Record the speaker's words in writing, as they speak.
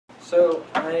So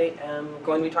I am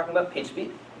going to be talking about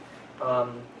PageSpeed,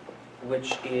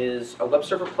 which is a web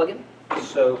server plugin.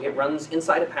 So it runs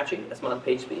inside Apache as mod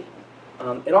PageSpeed.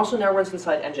 It also now runs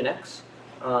inside Nginx,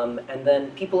 and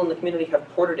then people in the community have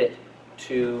ported it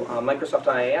to Microsoft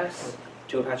IIS,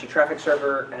 to Apache Traffic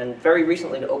Server, and very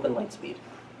recently to Open Lightspeed.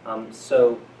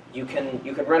 So you can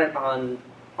run it on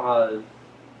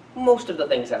most of the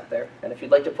things out there, and if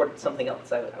you'd like to port it to something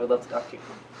else, I would love to talk to you.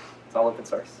 It's all open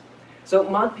source. So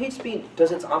mod PageSpeed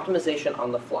does its optimization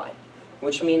on the fly,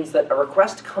 which means that a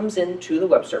request comes into the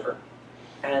web server,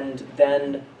 and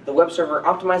then the web server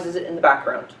optimizes it in the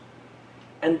background.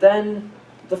 And then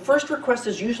the first request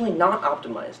is usually not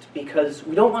optimized because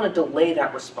we don't want to delay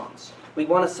that response. We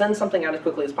want to send something out as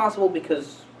quickly as possible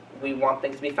because we want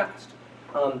things to be fast.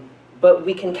 But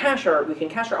we can cache our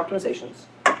optimizations,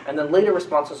 and then later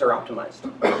responses are optimized.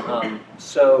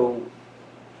 So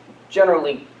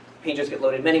generally, pages get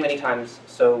loaded many, many times,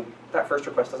 so that first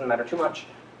request doesn't matter too much.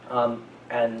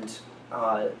 And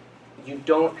you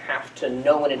don't have to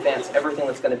know in advance everything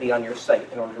that's going to be on your site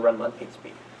in order to run mod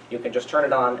PageSpeed. You can just turn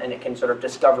it on, and it can sort of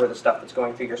discover the stuff that's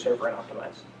going through your server and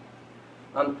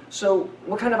optimize. So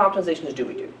what kind of optimizations do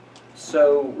we do?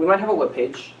 So we might have a web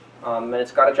page, and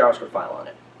it's got a JavaScript file on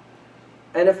it.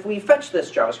 And if we fetch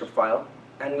this JavaScript file,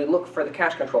 and we look for the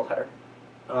cache control header,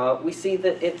 we see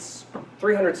that it's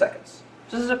 300 seconds.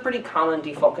 So this is a pretty common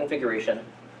default configuration.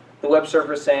 The web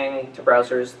server is saying to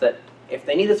browsers that if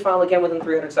they need this file again within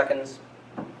 300 seconds,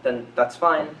 then that's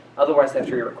fine. Otherwise, they have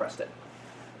to re-request it.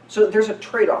 So there's a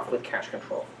trade-off with cache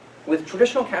control. With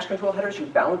traditional cache control headers, you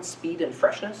balance speed and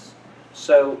freshness.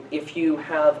 So if you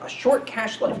have a short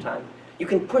cache lifetime, you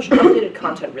can push updated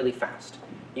content really fast.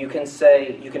 You can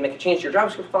make a change to your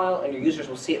JavaScript file, and your users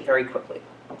will see it very quickly.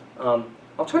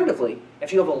 Alternatively,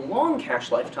 if you have a long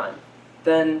cache lifetime,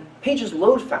 then pages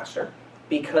load faster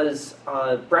because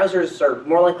browsers are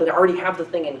more likely to already have the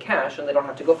thing in cache, and they don't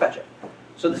have to go fetch it.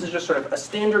 So this is just sort of a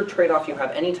standard trade-off you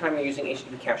have anytime you're using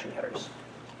HTTP caching headers.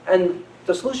 And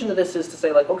the solution to this is to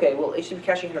say, like, okay, well, HTTP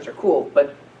caching headers are cool,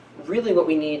 but really what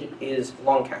we need is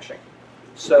long caching.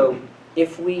 So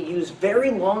if we use very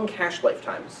long cache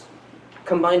lifetimes,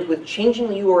 combined with changing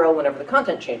the URL whenever the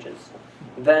content changes,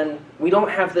 then we don't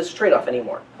have this trade-off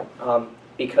anymore.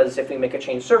 Because if we make a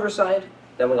change server-side,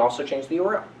 then we also change the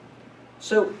URL.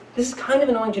 So this is kind of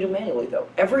annoying to do manually, though.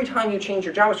 Every time you change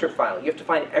your JavaScript file, you have to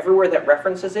find everywhere that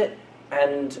references it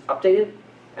and update it,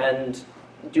 and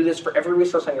do this for every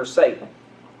resource on your site.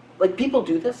 Like, people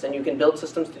do this, and you can build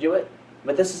systems to do it,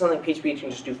 but this is something PageSpeed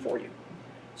can just do for you.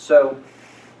 So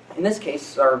in this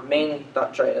case, our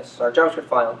main.js, our JavaScript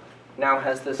file, now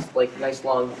has this like nice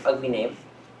long ugly name.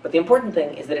 But the important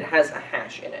thing is that it has a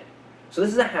hash in it. So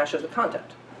this is a hash of the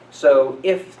content. So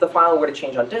if the file were to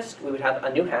change on disk, we would have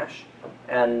a new hash.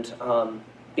 And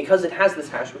because it has this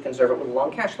hash, we can serve it with a long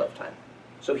cache lifetime.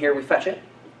 So here we fetch it,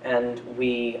 and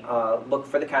we look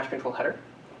for the cache control header.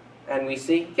 And we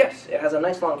see, yes, it has a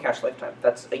nice long cache lifetime.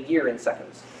 That's a year in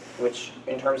seconds, which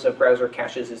in terms of browser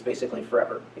caches is basically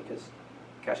forever, because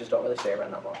caches don't really stay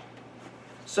around that long.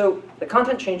 So the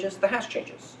content changes, the hash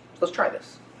changes. So let's try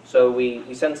this. So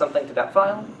we send something to that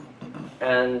file,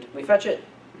 and we fetch it,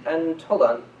 and hold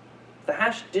on, the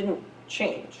hash didn't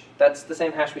change. That's the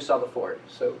same hash we saw before,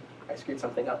 so I screwed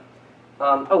something up.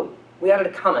 Oh, we added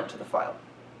a comment to the file.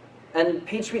 And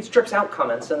PageSpeed strips out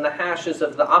comments, and the hash is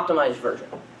of the optimized version.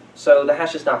 So the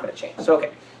hash is not going to change. So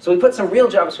okay, so we put some real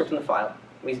JavaScript in the file,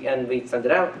 and we send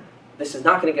it out. This is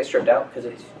not going to get stripped out because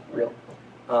it's real.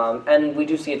 And we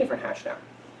do see a different hash now.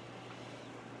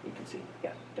 You can see,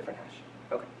 yeah, different hash.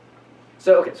 Okay.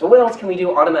 So what else can we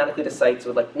do automatically to sites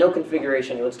with like no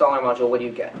configuration? You install our module, what do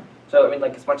you get? So I mean,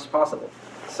 like as much as possible.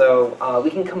 So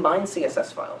we can combine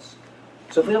CSS files.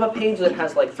 So if we have a page that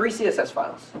has like 3 CSS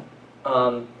files,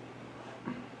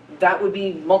 that would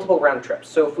be multiple round trips.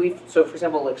 So for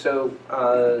example, like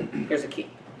here's a key.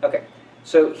 Okay.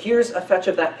 So here's a fetch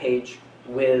of that page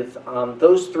with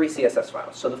those 3 CSS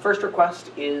files. So the first request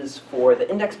is for the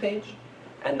index page,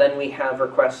 and then we have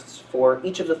requests for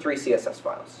each of the 3 CSS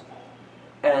files.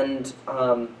 And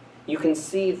you can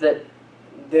see that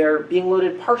they're being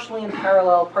loaded partially in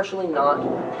parallel, partially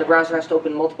not. The browser has to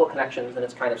open multiple connections, and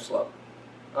it's kind of slow.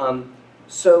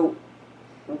 So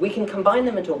we can combine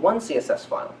them into one CSS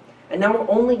file, and now we're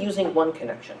only using one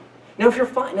connection. Now if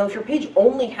your page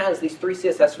only has these 3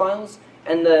 CSS files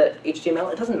and the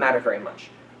HTML, it doesn't matter very much.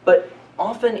 But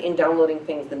often in downloading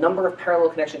things, the number of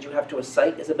parallel connections you have to a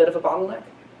site is a bit of a bottleneck.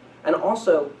 And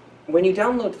also, when you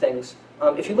download things,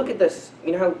 if you look at this,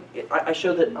 you know how I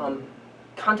showed that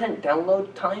content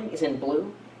download time is in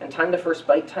blue, and time to first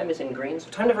byte time is in green. So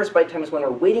time to first byte time is when we're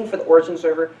waiting for the origin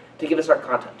server to give us our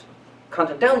content.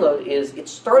 content download is it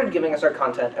started giving us our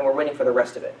content, and we're waiting for the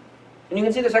rest of it. And you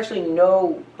can see there's actually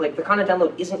no, like the content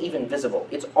download isn't even visible.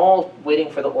 It's all waiting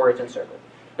for the origin server.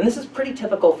 And this is pretty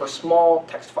typical for small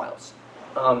text files,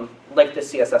 like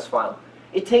this CSS file.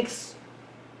 It takes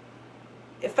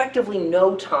effectively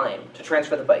no time to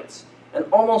transfer the bytes. And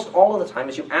almost all of the time,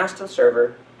 as you ask the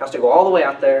server, has to go all the way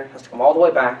out there, has to come all the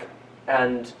way back,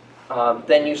 and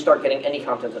then you start getting any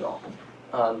content at all.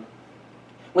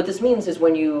 What this means is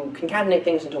when you concatenate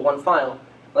things into one file,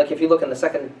 like if you look in the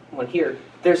second one here,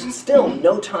 there's still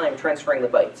no time transferring the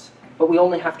bytes, but we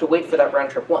only have to wait for that round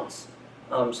trip once.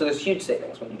 So there's huge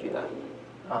savings when you do that.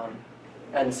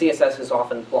 And CSS is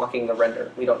often blocking the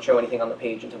render. We don't show anything on the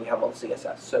page until we have all the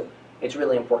CSS. So it's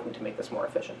really important to make this more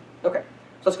efficient. OK, so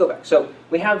let's go back. So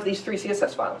we have these 3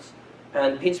 CSS files,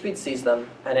 and PageSpeed sees them,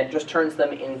 and it just turns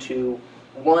them into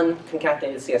one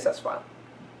concatenated CSS file.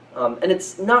 And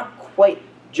it's not quite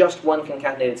just one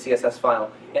concatenated CSS file.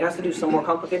 It has to do some more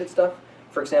complicated stuff.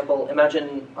 For example,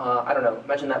 imagine, I don't know,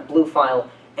 imagine that blue file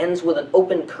ends with an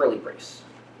open curly brace.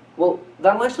 Well,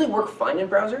 that'll actually work fine in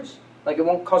browsers. Like, it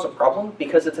won't cause a problem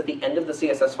because it's at the end of the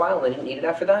CSS file and they didn't need it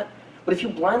after that. But if you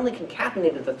blindly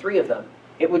concatenated the 3 of them,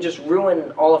 it would just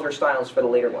ruin all of your styles for the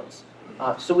later ones.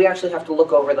 So we actually have to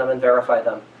look over them and verify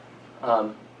them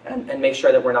and make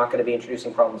sure that we're not going to be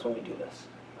introducing problems when we do this.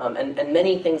 And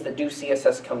many things that do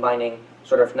CSS combining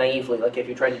sort of naively, like if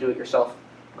you tried to do it yourself,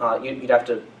 you'd have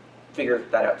to figure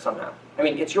that out somehow. I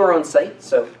mean, it's your own site,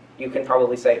 so you can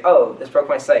probably say, oh, this broke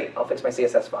my site, I'll fix my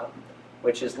CSS file,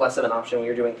 which is less of an option when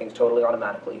you're doing things totally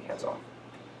automatically, hands-off.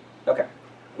 OK.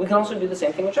 We can also do the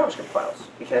same thing with JavaScript files.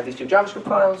 We can have these 2 JavaScript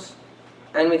files,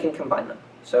 and we can combine them.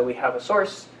 So we have a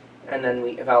source, and then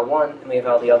we eval one, and we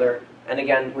eval the other. And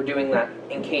again, we're doing that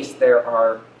in case there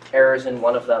are errors in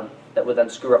one of them that would then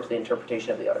screw up the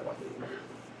interpretation of the other one.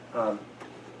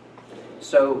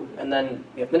 And then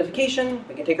we have minification.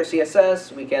 We can take our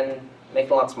CSS. We can make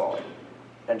it a lot smaller.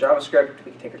 And JavaScript,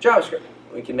 we can take our JavaScript.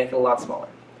 We can make it a lot smaller.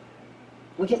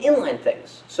 We can inline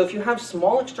things. So if you have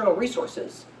small external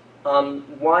resources,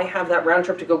 why have that round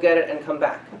trip to go get it and come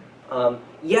back?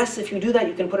 Yes, if you do that,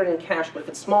 you can put it in cache, but if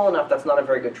it's small enough, that's not a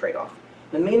very good trade-off.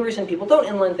 The main reason people don't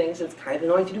inline things is it's kind of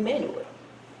annoying to do manually.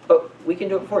 But we can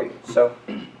do it for you. So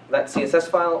that CSS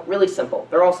file, really simple.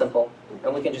 They're all simple,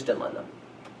 and we can just inline them.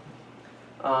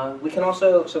 We can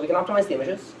optimize the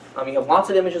images. You have lots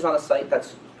of images on a site.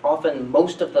 That's often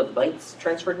most of the bytes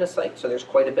transferred in a site, so there's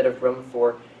quite a bit of room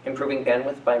for improving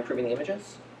bandwidth by improving the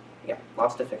images. Yeah,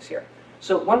 lots to fix here.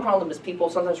 So one problem is people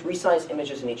sometimes resize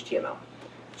images in HTML.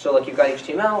 So like you've got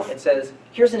HTML, it says,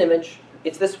 here's an image,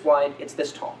 it's this wide, it's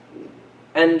this tall.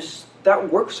 And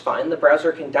that works fine. The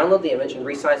browser can download the image and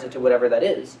resize it to whatever that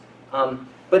is.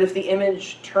 But if the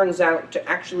image turns out to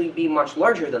actually be much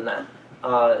larger than that,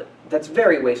 that's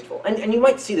very wasteful. And you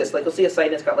might see this. Like you'll see a site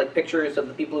and it's got like pictures of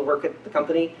the people who work at the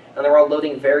company, and they're all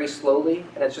loading very slowly,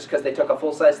 and it's just because they took a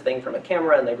full-size thing from a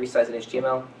camera and they resized it in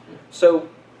HTML. So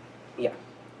yeah,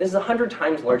 this is 100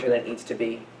 times larger than it needs to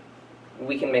be.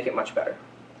 We can make it much better.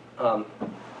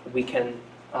 We can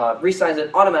resize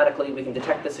it automatically. We can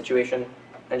detect the situation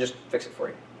and just fix it for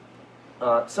you.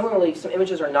 Similarly, some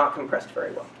images are not compressed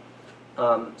very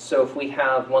well. So if we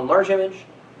have one large image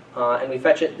and we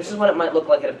fetch it, this is what it might look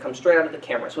like if it comes straight out of the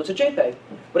camera. So it's a JPEG,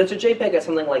 but it's a JPEG at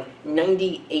something like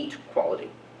 98 quality,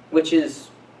 which is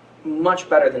much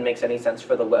better than makes any sense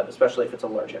for the web, especially if it's a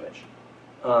large image.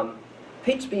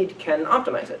 PageSpeed can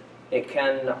optimize it. It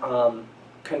can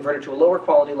convert it to a lower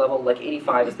quality level, like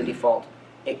 85 is the default.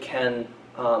 It can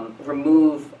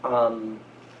remove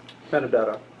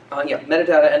metadata.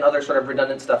 Metadata and other sort of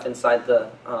redundant stuff inside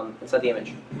the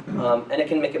image, and it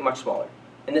can make it much smaller.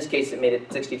 In this case, it made it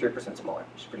 63% smaller,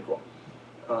 which is pretty cool.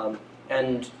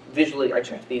 And visually, I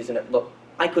checked these, and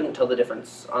I couldn't tell the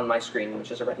difference on my screen,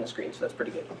 which is a Retina screen, so that's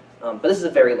pretty good. But this is a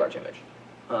very large image.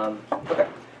 Okay.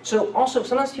 So also,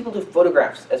 sometimes people do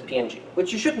photographs as PNG,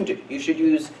 which you shouldn't do. You should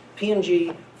use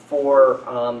PNG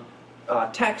for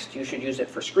text. You should use it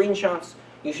for screenshots.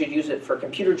 You should use it for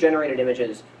computer-generated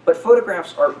images. But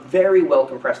photographs are very well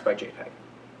compressed by JPEG.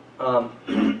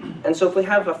 And so if we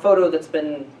have a photo that's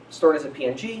been stored as a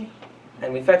PNG,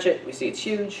 and we fetch it, we see it's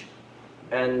huge,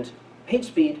 and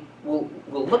PageSpeed will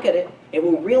look at it, it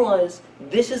will realize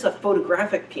this is a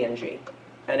photographic PNG,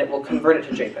 and it will convert it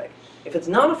to JPEG. If it's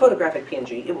not a photographic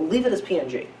PNG, it will leave it as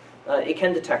PNG. It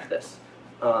can detect this.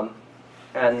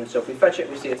 And so if we fetch it,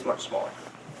 we see it's much smaller.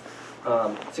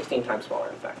 16 times smaller,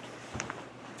 in fact.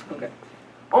 Okay.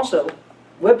 Also,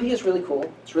 WebP is really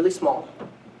cool. It's really small,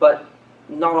 but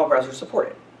not all browsers support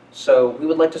it. So we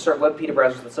would like to serve WebP to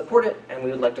browsers that support it, and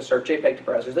we would like to serve JPEG to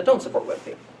browsers that don't support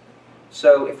WebP.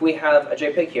 So if we have a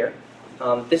JPEG here,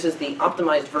 This is the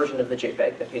optimized version of the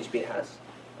JPEG that PageSpeed has.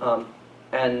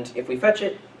 And if we fetch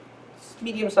it, it's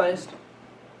medium-sized.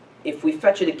 If we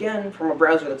fetch it again from a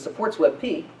browser that supports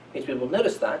WebP, PageSpeed will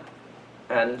notice that,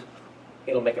 and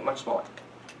it'll make it much smaller.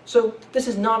 So this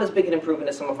is not as big an improvement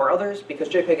as some of our others, because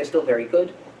JPEG is still very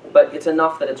good, but it's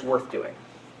enough that it's worth doing.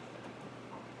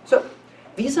 So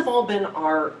these have all been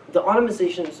the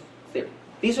optimizations theory.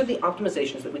 These are the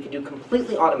optimizations that we can do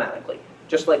completely automatically.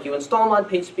 Just like you install mod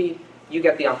PageSpeed, you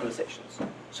get the optimizations.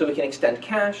 So we can extend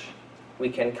cache, we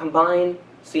can combine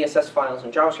CSS files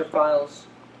and JavaScript files,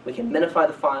 we can minify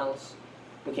the files,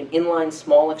 we can inline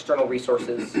small external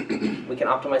resources, we can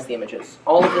optimize the images.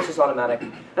 All of this is automatic.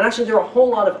 And actually there are a whole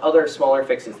lot of other smaller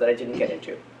fixes that I didn't get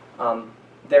into.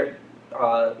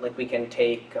 Like we can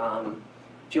take,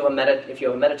 if you have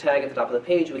a meta tag at the top of the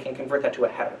page, we can convert that to a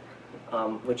header,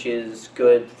 which is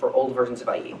good for old versions of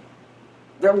IE.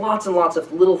 There are lots and lots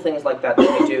of little things like that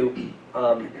that we do,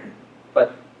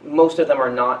 but most of them are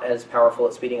not as powerful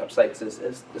at speeding up sites as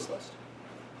this list.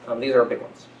 These are our big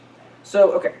ones.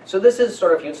 So, okay, so this is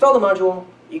sort of, you install the module,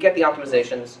 you get the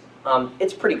optimizations.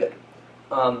 It's pretty good.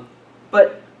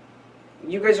 But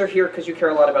you guys are here because you care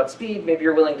a lot about speed. Maybe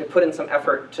you're willing to put in some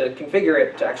effort to configure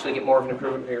it to actually get more of an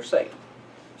improvement for your site.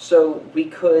 So we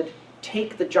could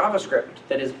take the JavaScript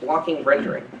that is blocking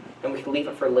rendering, and we could leave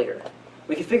it for later.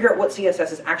 We could figure out what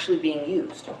CSS is actually being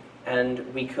used,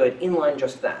 and we could inline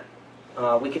just that.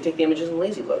 We could take the images and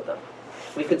lazy load them.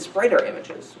 We could sprite our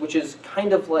images, which is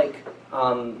kind of like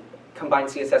combined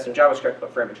CSS and JavaScript,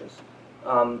 but for images.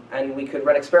 And we could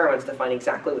run experiments to find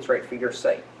exactly what's right for your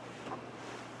site.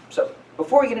 So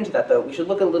before we get into that, though, we should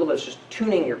look at a little bit of just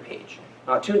tuning your page,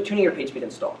 tuning your PageSpeed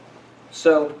install.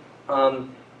 So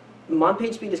mod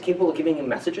PageSpeed is capable of giving you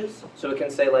messages, so it can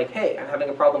say like, hey, I'm having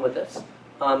a problem with this.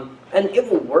 And it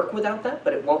will work without that,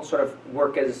 but it won't sort of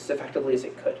work as effectively as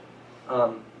it could.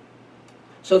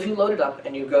 So if you load it up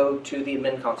and you go to the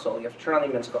admin console, you have to turn on the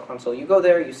admin console, you go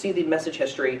there, you see the message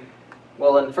history.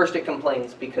 Well, then first it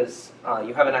complains because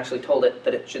you haven't actually told it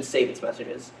that it should save its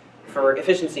messages. For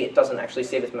efficiency, it doesn't actually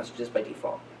save its messages by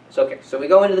default. So okay, so we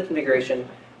go into the configuration,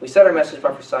 we set our message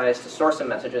buffer size to store some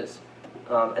messages,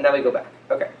 and now we go back.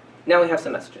 Okay, now we have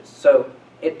some messages. So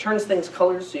it turns things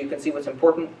colors so you can see what's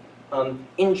important.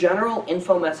 In general,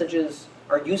 info messages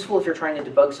are useful if you're trying to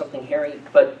debug something hairy,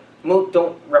 but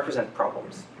don't represent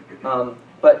problems.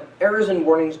 But errors and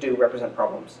warnings do represent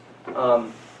problems.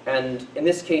 And in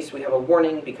this case, we have a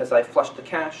warning because I flushed the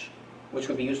cache, which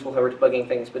would be useful if I were debugging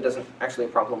things, but isn't actually a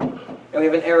problem. And we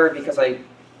have an error because I,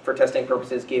 for testing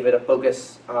purposes, gave it a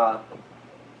bogus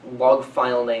log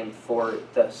file name for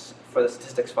the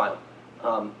statistics file.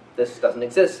 This doesn't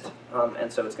exist,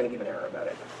 and so it's going to give an error about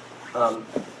it.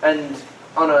 And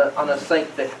on a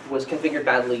site that was configured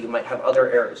badly, you might have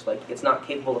other errors, like it's not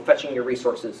capable of fetching your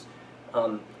resources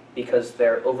because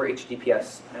they're over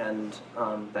HTTPS, and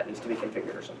that needs to be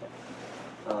configured or something.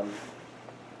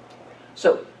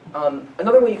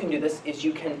 Another way you can do this is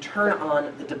you can turn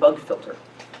on the debug filter.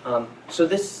 So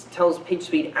this tells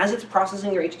PageSpeed, as it's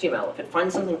processing your HTML, if it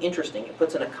finds something interesting, it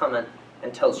puts in a comment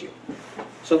and tells you.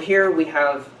 So here we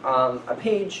have a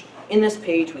page. In this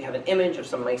page, we have an image of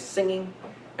some mice singing,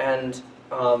 and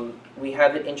we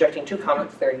have it injecting two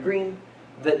comments there in green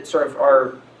that sort of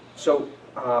are, so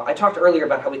I talked earlier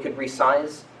about how we could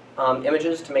resize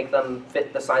images to make them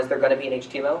fit the size they're going to be in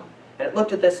HTML. And it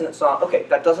looked at this and it saw, okay,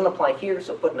 that doesn't apply here,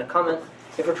 so put in a comment.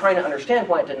 If we're trying to understand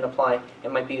why it didn't apply,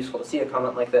 it might be useful to see a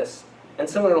comment like this. And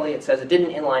similarly, it says it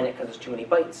didn't inline it because it's too many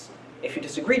bytes. If you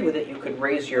disagreed with it, you could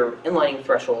raise your inlining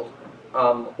threshold,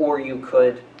 or you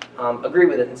could agree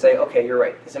with it and say, okay, you're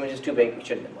right, this image is too big, we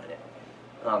shouldn't inline it.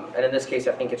 And in this case,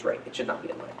 I think it's right, it should not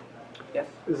be inlined. Yes?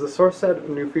 Is the source set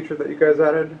a new feature that you guys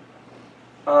added?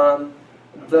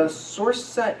 The source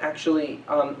set actually,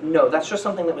 no, that's just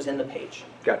something that was in the page.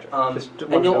 Gotcha.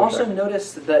 And you'll also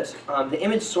notice that the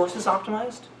image source is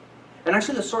optimized, and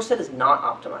actually the source set is not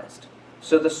optimized.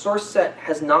 So the source set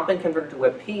has not been converted to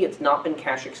WebP, it's not been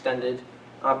cache extended,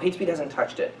 PageSpeed hasn't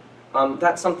touched it.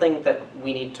 That's something that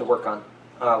we need to work on.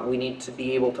 We need to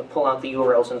be able to pull out the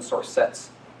URLs in source sets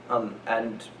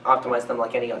and optimize them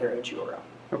like any other image URL.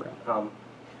 Okay.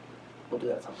 We'll do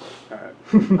that at some point. All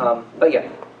right. But yeah.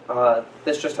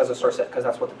 This just has a source set because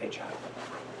that's what the page had.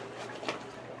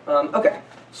 Okay,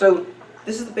 so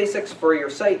this is the basics for your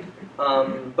site,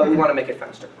 but we want to make it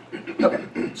faster.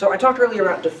 Okay, so I talked earlier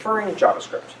about deferring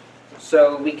JavaScript.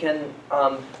 So we can,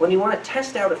 when you want to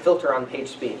test out a filter on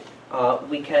PageSpeed,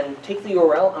 we can take the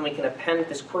URL and we can append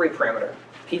this query parameter,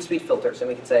 PageSpeed filters, and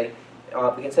we can say,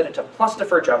 we can set it to plus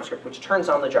defer JavaScript, which turns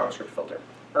on the JavaScript filter,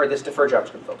 or this defer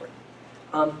JavaScript filter.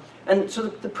 And so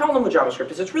the problem with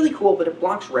JavaScript is it's really cool, but it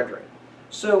blocks rendering.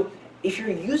 So if you're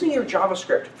using your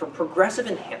JavaScript for progressive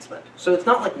enhancement, so it's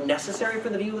not like necessary for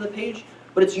the view of the page,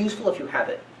 but it's useful if you have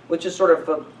it, which is sort of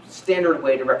a standard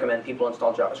way to recommend people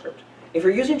install JavaScript. If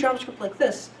you're using JavaScript like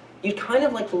this, you'd kind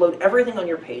of like to load everything on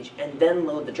your page and then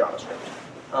load the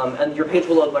JavaScript. And your page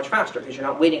will load much faster because you're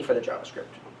not waiting for the JavaScript.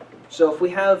 So if we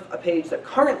have a page that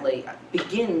currently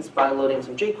begins by loading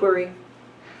some jQuery,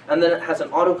 and then it has an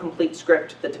autocomplete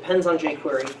script that depends on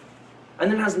jQuery,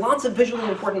 and then has lots of visually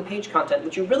important page content,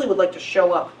 which you really would like to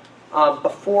show up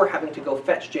before having to go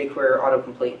fetch jQuery or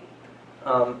autocomplete.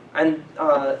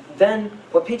 Then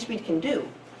what PageSpeed can do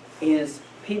is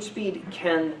PageSpeed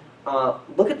can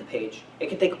look at the page, it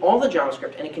can take all the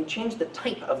JavaScript, and it can change the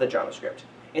type of the JavaScript.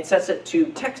 It sets it to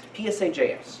text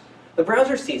PSA.js. The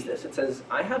browser sees this. It says,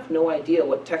 I have no idea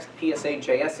what text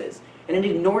PSA.js is, and it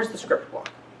ignores the script block.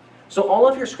 So all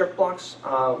of your script blocks,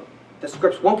 the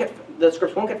scripts won't get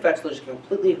fetched, they'll just get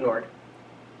completely ignored.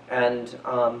 And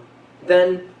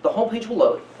then the whole page will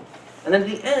load. And then at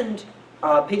the end,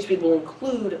 PageSpeed will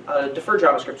include a defer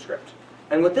JavaScript script.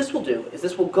 And what this will do is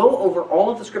this will go over all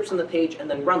of the scripts on the page and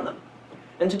then run them.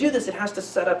 And to do this, it has to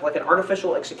set up like an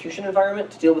artificial execution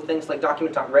environment to deal with things like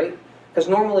document.write. Because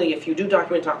normally, if you do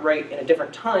document.write in a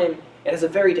different time, it has a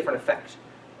very different effect.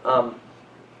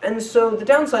 And so the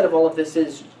downside of all of this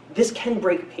is this can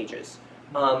break pages.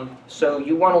 So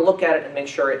you want to look at it and make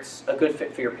sure it's a good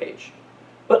fit for your page.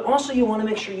 But also you want to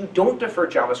make sure you don't defer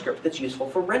JavaScript that's useful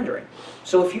for rendering.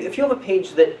 So if you have a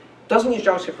page that doesn't use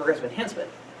JavaScript for progressive enhancement,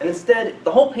 and instead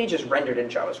the whole page is rendered in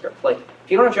JavaScript. Like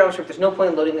if you don't have JavaScript, there's no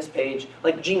point in loading this page.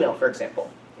 Like Gmail, for example.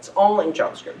 It's all in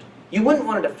JavaScript. You wouldn't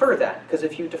want to defer that, because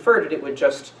if you deferred it, it would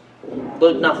just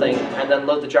load nothing and then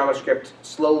load the JavaScript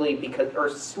slowly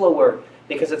slower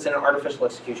because it's in an artificial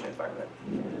execution environment.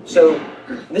 So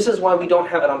this is why we don't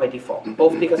have it on by default,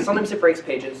 both because sometimes it breaks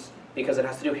pages because it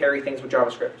has to do hairy things with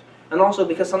JavaScript, and also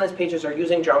because sometimes pages are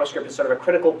using JavaScript as sort of a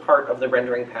critical part of the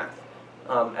rendering path.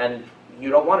 And you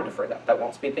don't want to defer that. That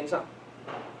won't speed things up.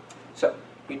 So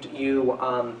you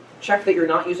check that you're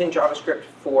not using JavaScript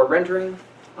for rendering.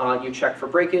 You check for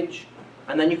breakage,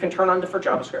 and then you can turn on defer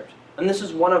JavaScript. And this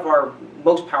is one of our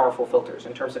most powerful filters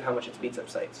in terms of how much it speeds up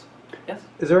sites. Yes?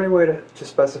 Is there any way to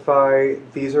specify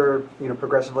these are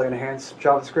progressively enhanced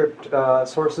JavaScript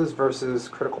sources versus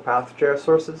critical path JS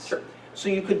sources? Sure. So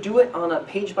you could do it on a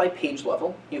page-by-page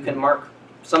level. You can mark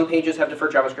some pages have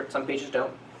deferred JavaScript, some pages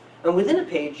don't. And within a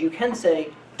page, you can say,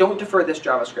 don't defer this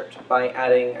JavaScript by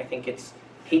adding, I think it's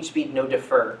PageSpeed no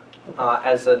defer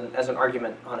as an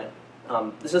argument on it.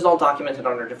 This is all documented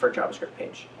on our defer JavaScript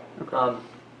page. Okay.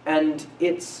 And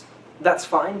that's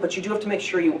fine, but you do have to make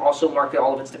sure you also mark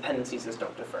all of its dependencies as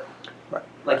don't defer. Right.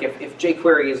 Like if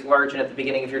jQuery is large and at the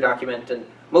beginning of your document, and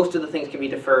most of the things can be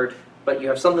deferred, but you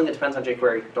have something that depends on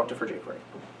jQuery, don't defer jQuery.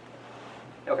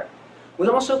 Okay. We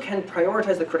also can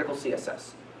prioritize the critical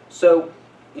CSS. So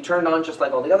you turn it on just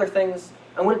like all the other things,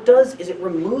 and what it does is it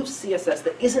removes CSS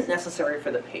that isn't necessary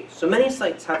for the page. So many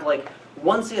sites have like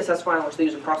one CSS file which they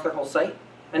use across their whole site,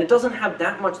 and it doesn't have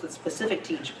that much that's specific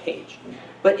to each page.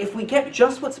 But if we get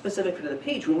just what's specific to the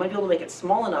page, we might be able to make it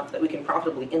small enough that we can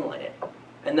profitably inline it.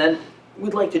 And then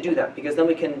we'd like to do that, because then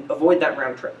we can avoid that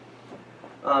round trip.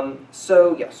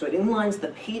 So it inlines the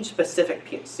page-specific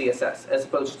CSS as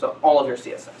opposed to all of your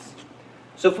CSS.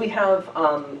 So if we have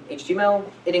HTML,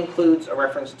 it includes a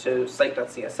reference to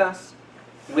site.css,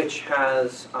 which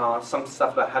has some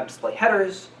stuff about how to display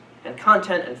headers, and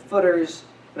content, and footers.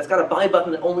 And it's got a buy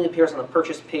button that only appears on the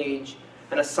purchase page,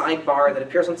 and a sidebar that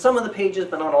appears on some of the pages,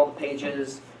 but not all the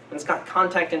pages. And it's got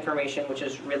contact information, which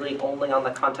is really only on the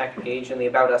contact page and the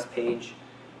About Us page.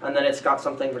 And then it's got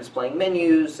something for displaying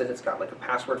menus, and it's got like a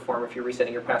password form if you're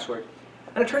resetting your password.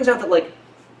 And it turns out that, like,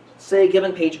 say a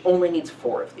given page only needs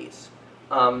 4 of these.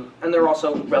 And they're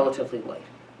also relatively light.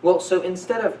 Well, so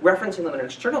instead of referencing them in an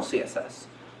external CSS,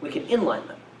 we can inline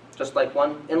them, just like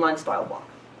one inline style block.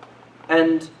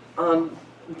 And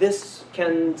this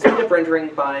can speed up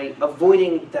rendering by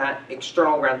avoiding that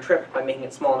external round trip by making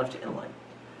it small enough to inline.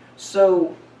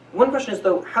 So one question is,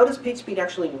 though, how does PageSpeed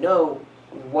actually know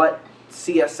what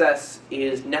CSS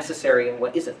is necessary and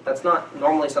what isn't? That's not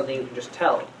normally something you can just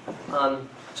tell.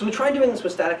 So we tried doing this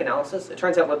with static analysis. It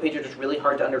turns out web pages are just really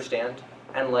hard to understand.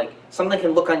 And like something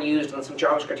can look unused and some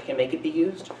JavaScript can make it be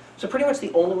used. So pretty much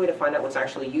the only way to find out what's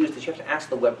actually used is you have to ask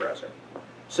the web browser.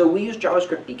 So we use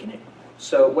JavaScript beaconing.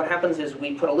 So what happens is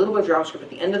we put a little bit of JavaScript at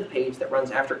the end of the page that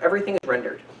runs after everything is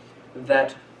rendered,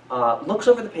 that looks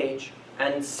over the page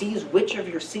and sees which of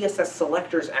your CSS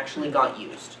selectors actually got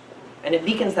used. And it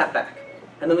beacons that back.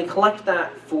 And then we collect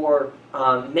that for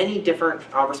many different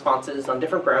responses on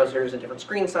different browsers and different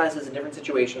screen sizes and different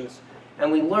situations.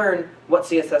 And we learn what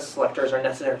CSS selectors are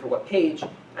necessary for what page,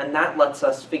 and that lets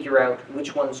us figure out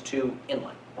which ones to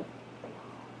inline.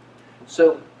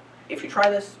 So if you try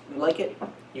this, you like it,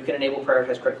 you can enable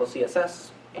prioritize critical CSS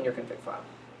in your config file.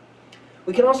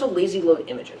 We can also lazy load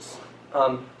images.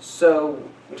 So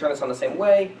we turn this on the same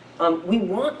way. We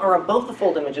want our above the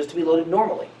fold images to be loaded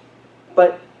normally,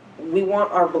 but we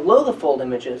want our below the fold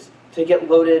images to get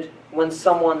loaded when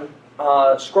someone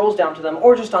scrolls down to them,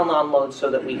 or just on load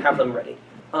so that we have them ready.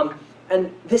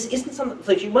 And this isn't something,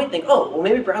 like you might think, oh, well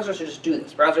maybe browsers should just do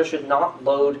this. Browsers should not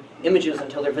load images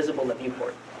until they're visible in the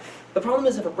viewport. The problem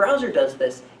is if a browser does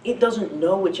this, it doesn't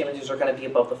know which images are going to be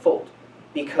above the fold,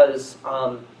 because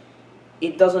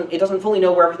it doesn't fully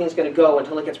know where everything's going to go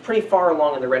until it gets pretty far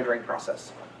along in the rendering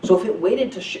process. So if it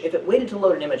waited to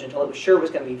load an image until it was sure it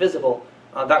was going to be visible,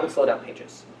 that would slow down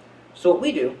pages. So what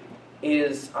we do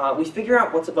is we figure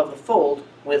out what's above the fold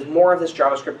with more of this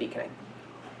JavaScript beaconing.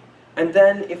 And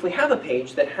then if we have a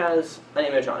page that has an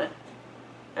image on it,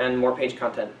 and more page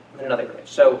content than another image.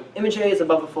 So image A is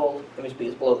above the fold, image B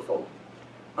is below the fold.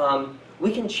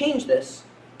 We can change this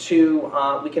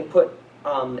to, we can put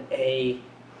an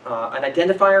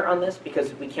identifier on this,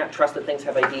 because we can't trust that things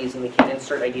have IDs, and we can't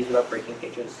insert IDs without breaking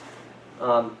pages.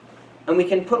 And we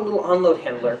can put a little onload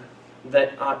handler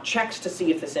that checks to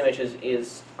see if this image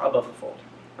is above the fold,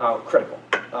 critical,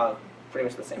 pretty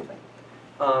much the same thing.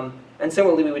 And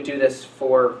similarly, we would do this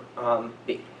for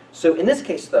B. So in this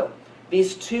case, though,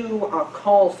 these two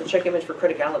calls to check image for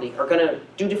criticality are going to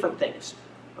do different things.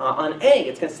 On A,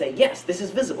 it's going to say, yes, this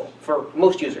is visible for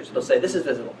most users. It'll say, this is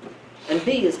visible. And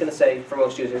B is going to say, for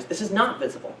most users, this is not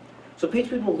visible. So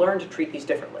PageSpeed will learn to treat these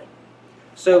differently.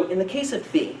 So in the case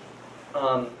of B,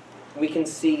 we can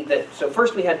see that, so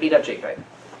first we had b.jpg,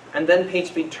 and then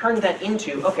PageSpeed turned that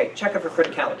into, okay, check it for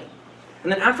criticality.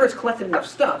 And then after it's collected enough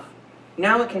stuff,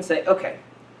 now it can say, okay,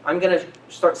 I'm going to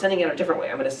start sending it a different way.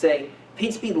 I'm going to say,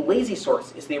 PageSpeed lazy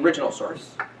source is the original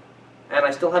source, and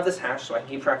I still have this hash, so I can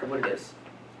keep track of what it is.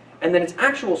 And then its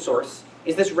actual source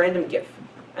is this random GIF.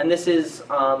 And this is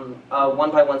a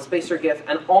 1x1 spacer GIF,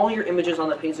 and all your images on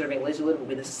the page that are being lazy loaded will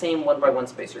be the same 1x1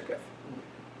 spacer GIF.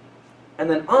 And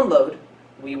then on load,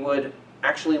 we would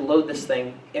actually load this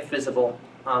thing if visible,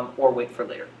 or wait for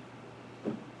later.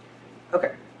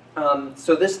 Okay,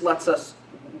 so this lets us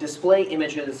display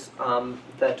images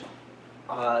that,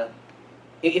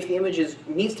 if the image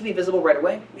needs to be visible right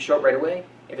away, we show it right away.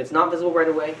 If it's not visible right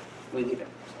away, we leave it.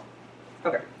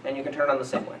 Okay, and you can turn it on the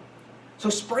same way. So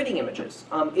spriting images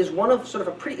is one of sort of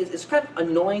a pretty, it's kind of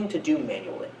annoying to do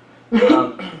manually.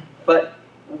 But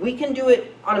we can do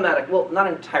it automatic, well, not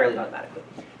entirely automatically.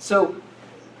 So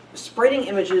spriting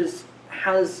images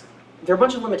there are a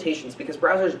bunch of limitations because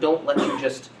browsers don't let you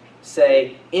just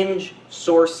say image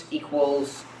source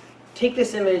equals, take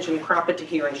this image and crop it to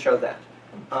here and show that.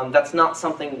 That's not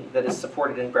something that is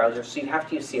supported in browsers, so you have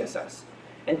to use CSS.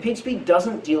 And PageSpeed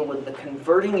doesn't deal with the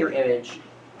converting your image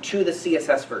to the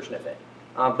CSS version of it.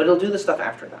 But it'll do the stuff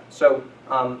after that. So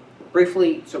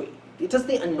briefly, so it does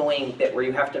the annoying bit where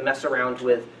you have to mess around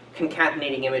with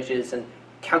concatenating images and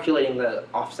calculating the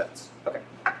offsets. Okay,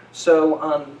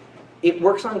 so it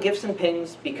works on GIFs and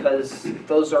pings because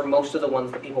those are most of the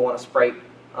ones that people want to sprite,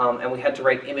 and we had to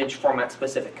write image format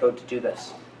specific code to do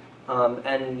this.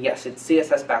 And yes, it's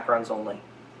CSS backgrounds only.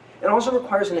 It also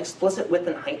requires an explicit width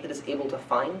and height that is able to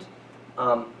find,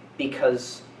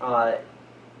 because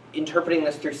interpreting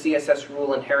this through CSS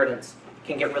rule inheritance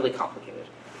can get really complicated.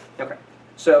 Okay,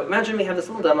 so imagine we have this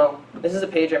little demo. This is a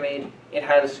page I made. It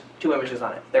has two images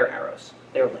on it. They're arrows.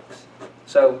 They're links.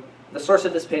 So the source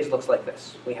of this page looks like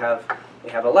this. We have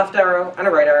a left arrow and a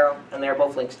right arrow, and they're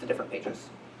both links to different pages.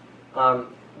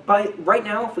 Right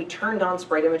now, if we turned on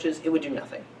sprite images, it would do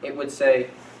nothing. It would say,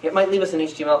 it might leave us an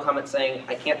HTML comment saying,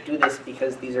 I can't do this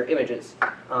because these are images,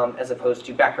 as opposed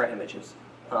to background images.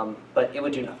 But it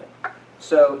would do nothing.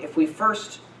 So if we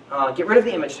first get rid of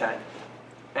the image tag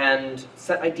and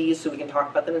set IDs so we can talk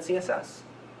about them in CSS,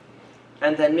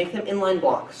 and then make them inline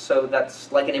blocks, so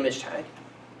that's like an image tag,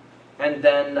 and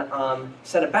then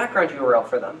set a background URL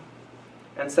for them,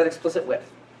 and set explicit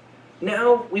width.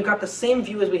 Now we've got the same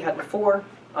view as we had before,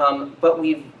 but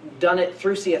we've done it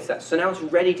through CSS, so now it's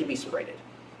ready to be sprited.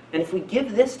 And if we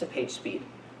give this to PageSpeed,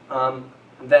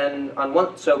 then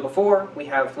so before we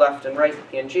have left and right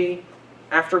PNG,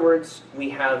 afterwards we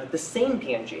have the same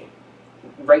PNG,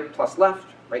 right plus left,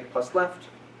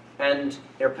 and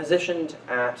they're positioned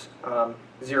at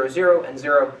 0, 0, and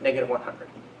 0, negative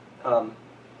 100.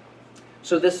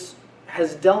 So this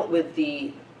has dealt with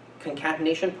the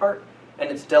concatenation part,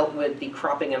 and it's dealt with the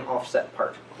cropping and offset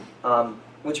part.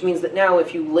 Which means that now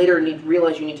if you later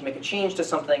realize you need to make a change to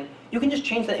something, you can just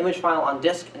change that image file on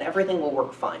disk and everything will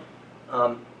work fine.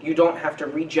 You don't have to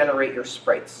regenerate your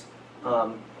sprites,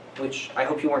 which I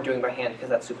hope you weren't doing by hand because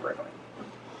that's super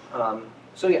annoying.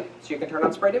 So yeah, so you can turn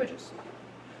on sprite images.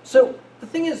 So the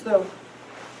thing is though,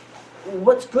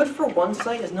 what's good for one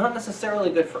site is not necessarily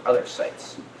good for other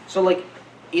sites. So like,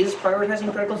 is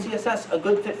prioritizing critical CSS a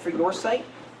good fit for your site?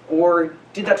 Or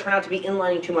did that turn out to be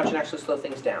inlining too much and actually slow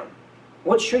things down?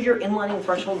 What should your inlining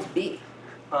thresholds be?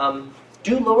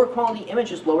 Do lower quality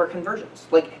images lower conversions?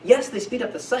 Like, yes, they speed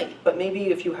up the site, but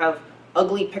maybe if you have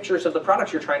ugly pictures of the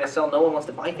products you're trying to sell, no one wants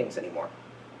to buy things anymore.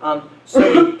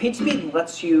 So PageSpeed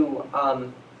lets you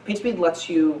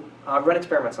run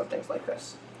experiments on things like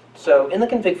this. So in the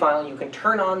config file, you can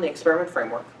turn on the experiment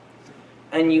framework,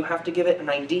 and you have to give it an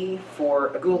ID for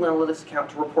a Google Analytics account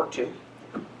to report to.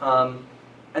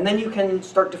 And then you can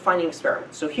start defining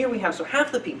experiments. So here we have, so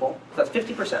half the people, so that's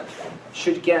 50%,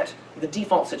 should get the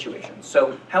default situation.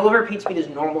 So however PageSpeed is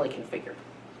normally configured.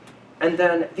 And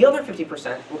then the other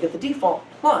 50% will get the default,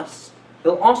 plus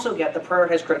they'll also get the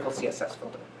prioritize critical CSS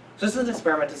filter. So this is an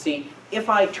experiment to see if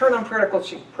I turn on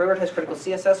prioritize critical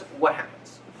CSS, what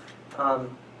happens?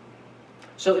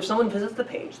 So if someone visits the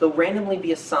page, they'll randomly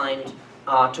be assigned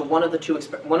to one of the two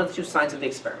sides of the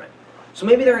experiment. So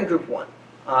maybe they're in group 1.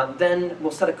 Then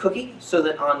we'll set a cookie so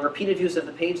that on repeated views of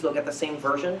the page, they'll get the same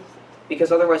version.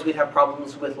 Because otherwise we'd have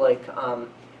problems with, like,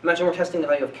 imagine we're testing the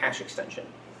value of cache extension.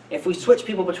 If we switch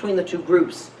people between the two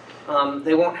groups,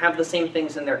 they won't have the same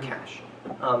things in their cache.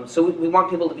 So we want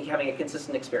people to be having a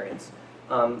consistent experience.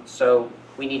 So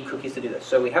we need cookies to do this.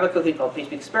 So we have a cookie called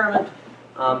PageSpeed experiment.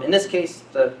 In this case,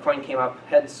 the coin came up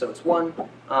heads, so it's 1.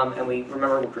 And we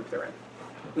remember what group they're in.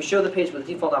 We show the page with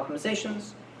default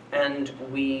optimizations, and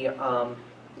we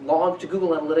log to Google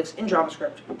Analytics in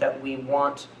JavaScript that we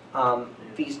want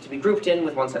these to be grouped in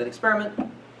with one side of the experiment.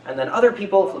 And then other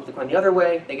people flip the coin the other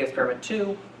way. They get experiment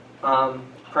 2.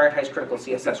 Prioritize critical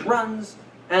CSS runs,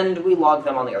 and we log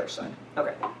them on the other side.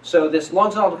 Okay, so this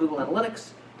logs all to Google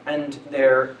Analytics, and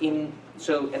and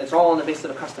it's all on the basis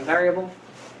of a custom variable.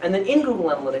 And then in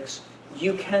Google Analytics,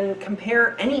 you can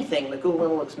compare anything that Google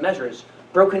Analytics measures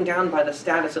broken down by the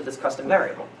status of this custom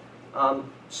variable.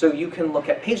 So you can look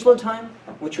at page load time,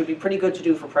 which would be pretty good to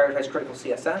do for prioritize critical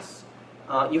CSS.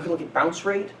 You can look at bounce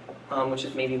rate, which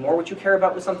is maybe more what you care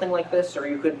about with something like this, or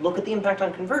you could look at the impact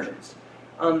on conversions.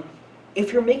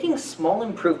 If you're making small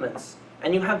improvements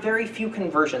and you have very few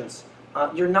conversions,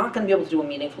 you're not going to be able to do a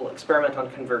meaningful experiment on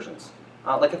conversions.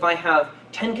 Like if I have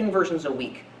 10 conversions a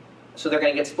week, so they're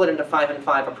going to get split into 5 and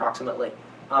 5 approximately,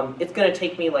 it's going to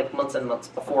take me like months and months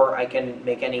before I can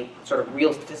make any sort of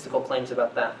real statistical claims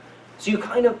about that.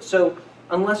 So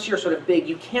unless you're sort of big,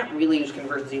 you can't really use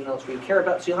conversions even though it's what you care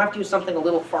about. So you'll have to use something a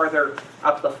little farther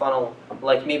up the funnel,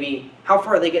 like maybe how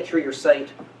far they get through your site,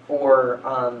 or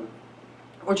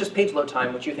just page load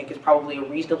time, which you think is probably a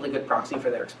reasonably good proxy for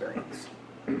their experience.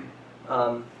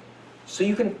 So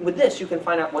with this, you can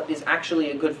find out what is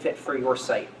actually a good fit for your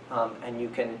site, and you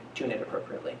can tune it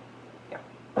appropriately. Yeah.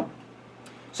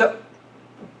 So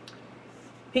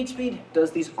PageSpeed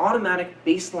does these automatic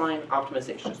baseline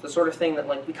optimizations, the sort of thing that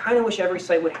we kind of wish every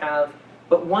site would have,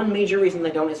 but one major reason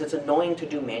they don't is it's annoying to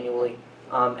do manually,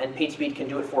 and PageSpeed can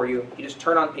do it for you. You just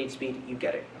turn on PageSpeed, you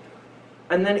get it.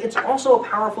 And then it's also a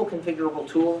powerful configurable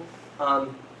tool.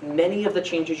 Many of the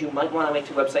changes you might want to make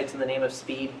to websites in the name of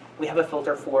speed, we have a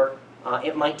filter for.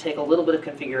 It might take a little bit of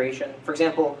configuration. For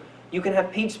example, you can have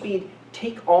PageSpeed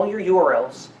take all your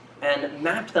URLs and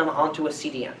map them onto a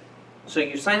CDN. So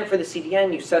you sign up for the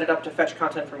CDN, you set it up to fetch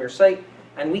content from your site,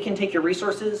 and we can take your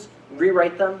resources,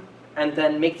 rewrite them, and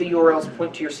then make the URLs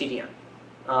point to your CDN.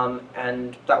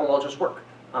 And that will all just work.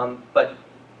 But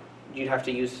you'd have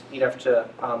to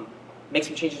make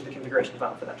some changes to the configuration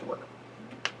file for that to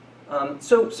work.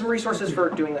 So some resources for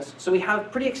doing this. So we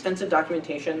have pretty extensive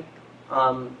documentation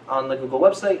on the Google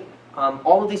website.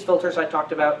 All of these filters I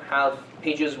talked about have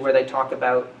pages where they talk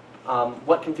about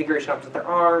what configuration options there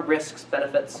are, risks,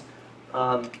 benefits,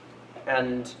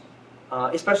 and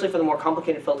especially for the more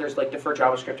complicated filters like defer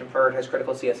JavaScript and prioritize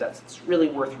critical CSS, it's really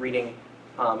worth reading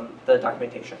the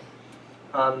documentation.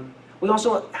 We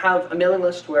also have a mailing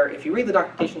list where if you read the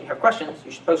documentation and you have questions,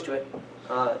 you should post to it.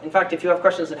 In fact, if you have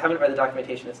questions and haven't read the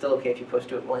documentation, it's still okay if you post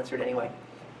to it. We'll answer it anyway.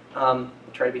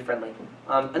 Try to be friendly.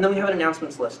 And then we have an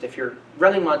announcements list. If you're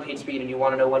running on PageSpeed and you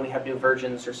want to know when we have new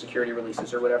versions or security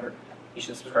releases or whatever, you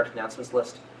should subscribe to the announcements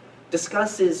list.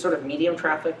 Discuss is sort of medium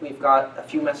traffic. We've got a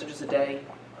few messages a day.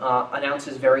 Announce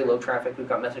is very low traffic. We've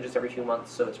got messages every few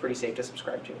months, so it's pretty safe to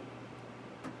subscribe to.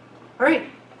 All right,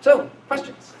 so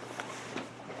questions?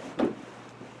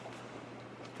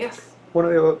 Yes. One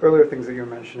of the earlier things that you were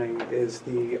mentioning is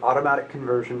the automatic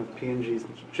conversion of PNGs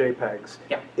into JPEGs.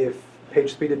 Yeah. If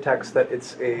PageSpeed detects that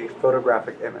it's a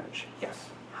photographic image. Yes.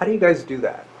 How do you guys do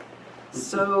that?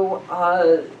 So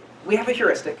we have a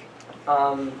heuristic.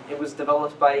 It was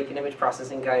developed by an image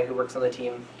processing guy who works on the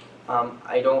team.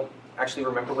 I don't actually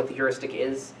remember what the heuristic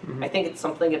is. Mhm. I think it's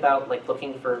something about like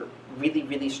looking for really,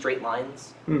 really straight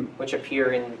lines, which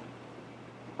appear in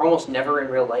almost never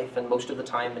in real life and most of the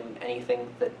time in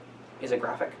anything that is a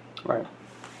graphic. Right.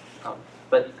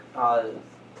 But I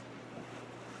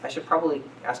should probably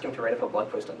ask him to write up a blog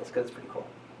post on this because it's pretty cool.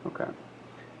 Okay.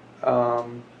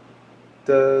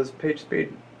 Does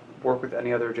PageSpeed work with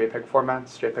any other JPEG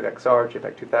formats? JPEG XR,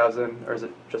 JPEG 2000, or is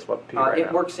it just WebP right it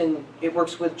now? works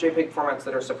with JPEG formats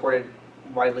that are supported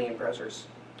widely in browsers.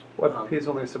 WebP is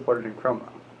only supported in Chrome.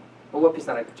 Well, WebP is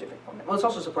not a JPEG format. Well, it's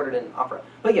also supported in Opera.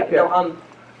 But yeah. Yeah. No.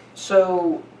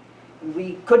 So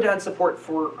we could add support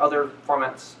for other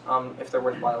formats if they're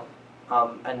worthwhile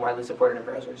and widely supported in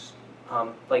browsers.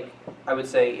 Like I would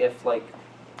say if like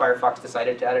Firefox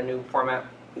decided to add a new format,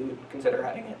 we would consider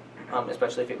adding it,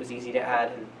 especially if it was easy to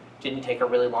add and didn't take a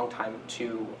really long time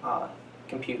to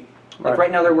compute. Like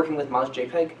right now they're working with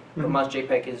MozJPEG, but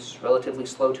MozJPEG is relatively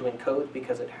slow to encode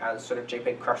because it has sort of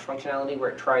JPEG crush functionality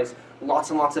where it tries lots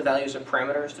and lots of values of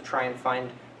parameters to try and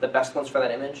find the best ones for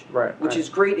that image, which is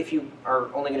great if you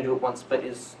are only going to do it once, but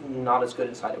is not as good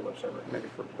inside a web server. Maybe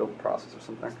for build process or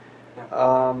something.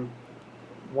 Yeah.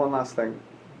 One last thing.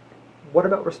 What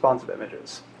about responsive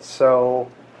images? So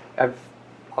I've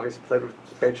obviously played with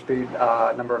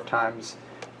PageSpeed a number of times,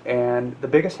 and the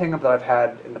biggest hang-up that I've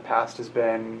had in the past has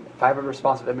been if I have a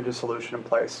responsive images solution in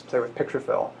place, say with picture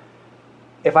fill,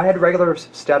 if I had regular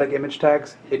static image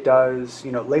tags, it does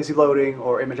lazy loading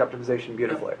or image optimization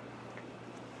beautifully.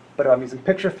 But if I'm using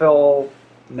picture fill,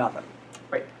 nothing.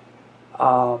 Right.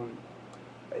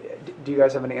 Do you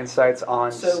guys have any insights on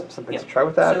something to try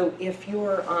with that? So if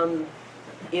you're,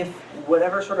 if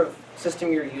whatever sort of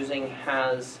system you're using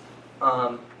has,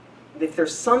 if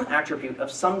there's some attribute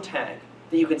of some tag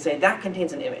that you can say that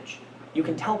contains an image, you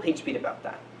can tell PageSpeed about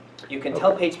that. You can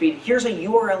tell PageSpeed, here's a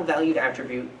URL valued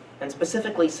attribute, and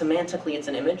specifically semantically it's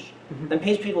an image. Then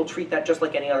PageSpeed will treat that just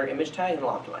like any other image tag and will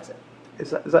optimize it.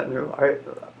 Is that new? I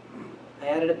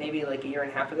added it maybe like a year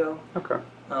and a half ago. Okay.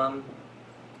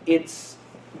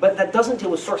 But that doesn't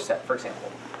deal with source set, for example,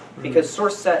 because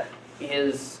source set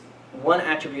is one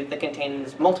attribute that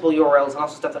contains multiple URLs and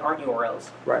also stuff that aren't URLs.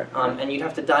 Right. And you'd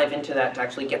have to dive into that to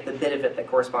actually get the bit of it that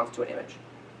corresponds to an image.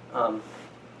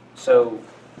 So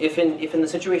if in the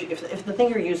situation, if the thing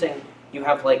you're using, you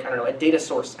have like, I don't know, a data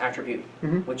source attribute,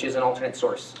 which is an alternate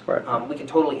source, we can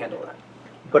totally handle that.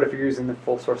 But if you're using the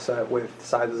full source set with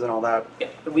sizes and all that? Yeah,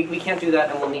 we can't do that,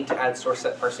 and we'll need to add source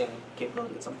set parsing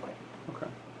capability at some point. Okay.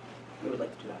 We would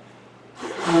like to do that.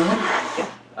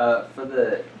 For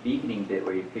the beaconing bit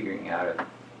where you're figuring out if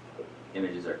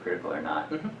images are critical or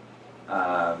not,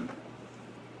 how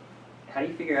do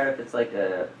you figure out if it's like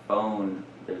a phone,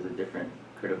 there's a different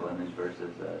critical image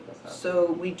versus a desktop?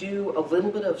 So we do a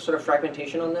little bit of sort of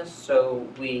fragmentation on this. So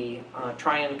we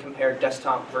try and compare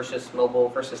desktop versus mobile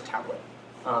versus tablet.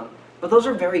 But those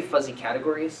are very fuzzy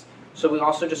categories. So we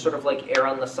also just sort of like err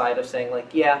on the side of saying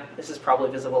like, yeah, this is probably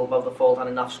visible above the fold on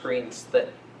enough screens that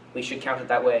we should count it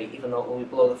that way, even though it will be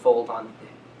below the fold on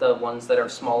the ones that are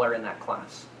smaller in that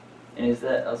class. And is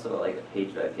that also like a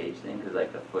page by page thing? Because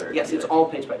like the footer. Yes, it's all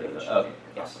page by page. Okay.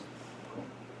 Yes.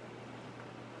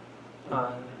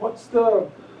 What's the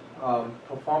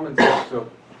performance of, so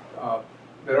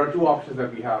there are two options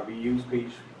that we have. We use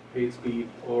PageSpeed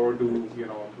or do,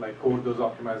 like code those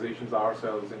optimizations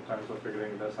ourselves in terms of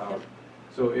figuring this out.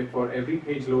 So if for every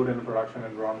page load in a production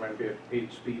environment, if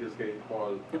PageSpeed is getting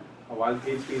called, while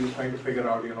PageSpeed is trying to figure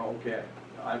out, okay,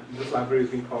 this library is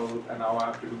being called and now I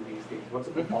have to do these things. What's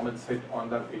the performance hit on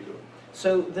that page load?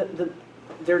 So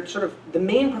they're sort of, the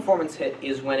main performance hit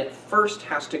is when it first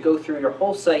has to go through your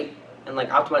whole site and like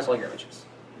optimize all your images.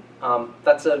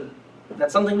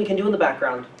 That's something we can do in the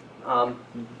background,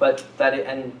 but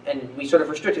and we sort of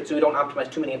restrict it so we don't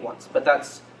optimize too many at once. But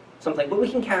that's something. But we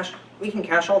can cache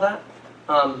all that,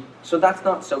 so that's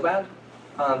not so bad.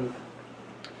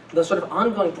 The sort of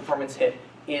ongoing performance hit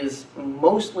is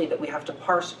mostly that we have to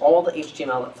parse all the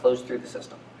HTML that flows through the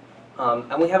system,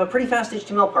 and we have a pretty fast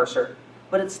HTML parser,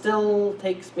 but it still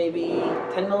takes maybe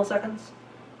 10 milliseconds.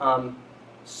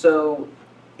 So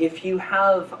if you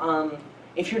have,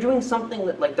 if you're doing something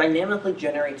that like dynamically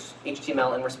generates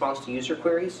HTML in response to user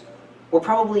queries, we're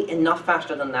probably enough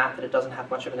faster than that it doesn't have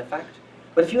much of an effect.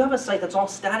 But if you have a site that's all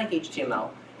static HTML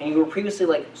and you were previously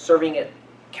like serving it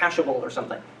cacheable or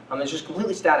something, it's just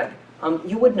completely static,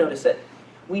 you would notice it.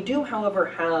 We do, however,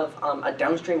 have a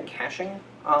downstream caching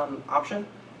option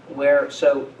where,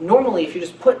 so normally if you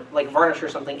just put like varnish or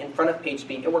something in front of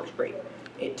PageSpeed, it works great.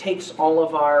 It takes all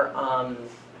of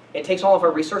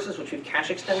our resources, which we've cache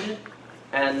extended,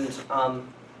 and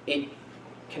it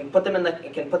can put them in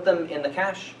the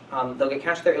cache. They'll get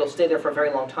cached there. It'll stay there for a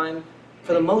very long time.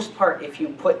 For the most part, if you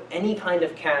put any kind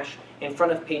of cache in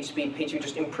front of PageSpeed, PageSpeed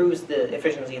just improves the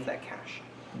efficiency of that cache.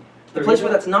 The place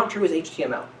where that's not true is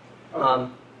HTML,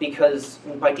 because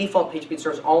by default, PageSpeed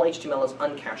serves all HTML as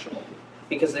uncacheable,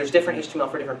 because there's different HTML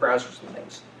for different browsers and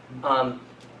things.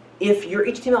 If your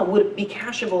HTML would be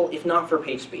cacheable if not for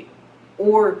PageSpeed,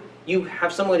 or you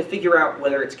have some way to figure out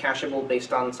whether it's cacheable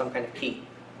based on some kind of key,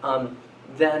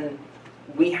 then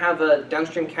we have a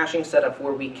downstream caching setup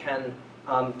where we can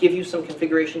give you some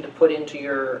configuration to put into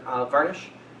your varnish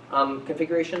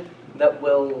configuration that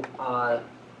will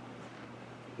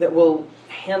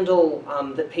handle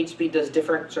that PageSpeed does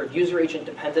different sort of user agent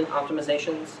dependent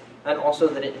optimizations, and also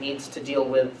that it needs to deal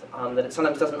with that it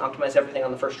sometimes doesn't optimize everything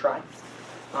on the first try.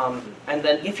 And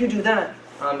then if you do that,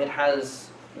 it has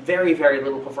very, very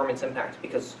little performance impact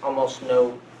because almost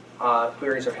no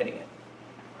queries are hitting it.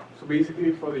 So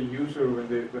basically for the user, when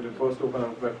they first open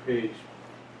up a web page,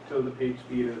 till the page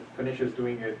speed finishes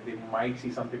doing it, they might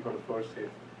see something for the first hit.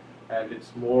 And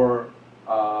it's more,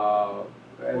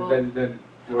 then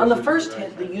on the first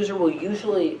hit, the user will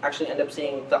usually actually end up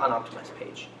seeing the unoptimized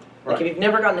page. Like Right. if you've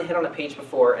never gotten a hit on a page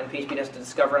before and PageSpeed has to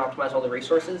discover and optimize all the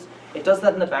resources, it does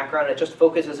that in the background and it just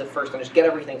focuses at first on just get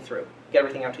everything through, get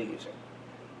everything out to the user.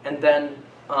 And then,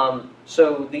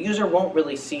 so the user won't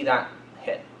really see that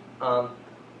hit.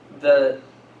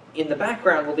 In the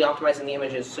background, we'll be optimizing the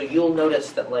images, so you'll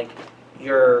notice that like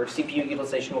your CPU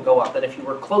utilization will go up. And if you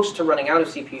were close to running out of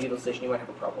CPU utilization, you might have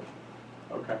a problem.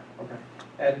 Okay, okay.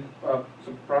 And so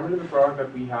primarily the product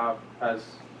that we have has,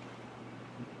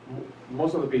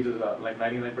 most of the pages are, like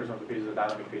 99% of the pages are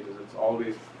dynamic pages. It's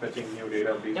always fetching new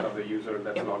data based on the user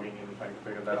that's logging in and trying to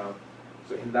figure that out.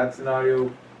 So in that scenario,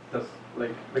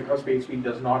 because PageSpeed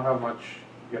does not have much,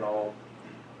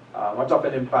 much of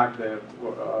an impact there,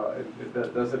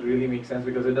 does it really make sense?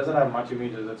 Because it doesn't have much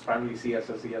images, it's primarily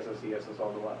CSS, CSS, CSS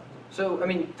all the while. So, I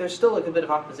mean, there's still like a bit of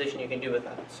optimization you can do with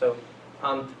that. So,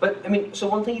 but, I mean, so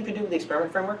one thing you could do with the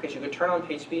experiment framework is you could turn on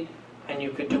PageSpeed and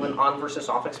you could do an on versus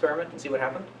off experiment and see what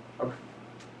happened. Okay.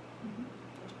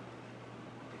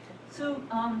 So,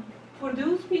 for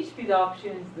those PageSpeed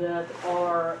options that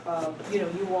are,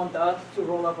 you want us to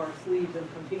roll up our sleeves and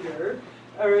configure,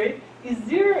 all right, is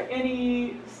there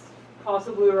any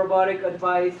possibly robotic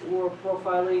advice or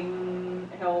profiling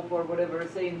help or whatever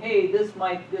saying, hey, this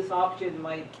option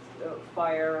might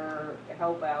fire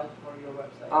help out for your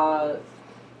website?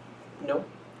 No.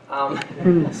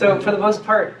 So for the most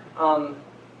part,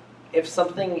 if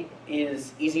something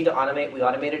is easy to automate, we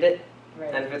automated it.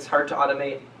 Right. And if it's hard to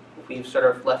automate, we've sort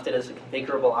of left it as a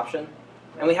configurable option.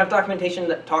 And we have documentation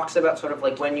that talks about sort of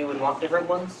like when you would want different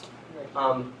ones.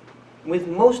 Right. With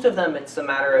most of them, it's a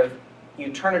matter of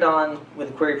you turn it on with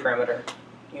a query parameter,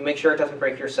 you make sure it doesn't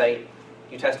break your site,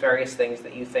 you test various things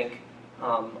that you think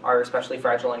are especially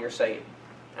fragile on your site,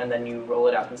 and then you roll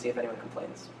it out and see if anyone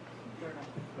complains.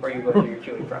 Or you go through your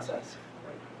queuing process.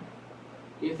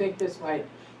 Do you think this might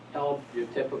help your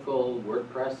typical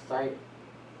WordPress site?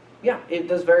 Yeah, it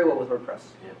does very well with WordPress.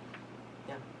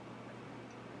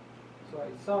 So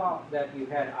I saw that you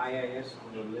had IIS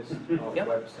on the list of Yep.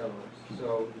 web servers.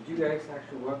 So did you guys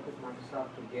actually work with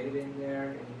Microsoft to get it in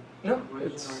there? No.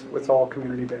 It's all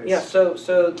community based. Yeah,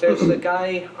 so there's a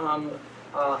guy,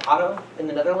 Otto, in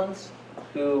the Netherlands,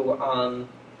 who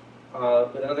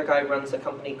with another guy runs a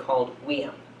company called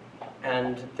WeAm.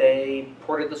 And they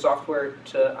ported the software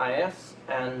to IIS,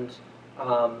 and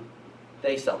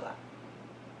they sell that.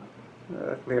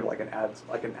 We have like an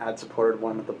ad supported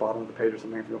one at the bottom of the page or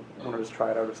something if you want to just try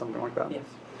it out or something like that. Yes.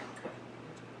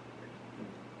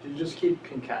 Do you just keep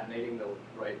concatenating the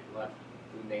right, left,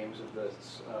 the names of the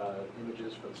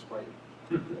images for the sprite?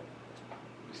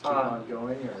 Just keep on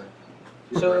going,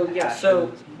 or? So yeah,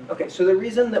 okay. So the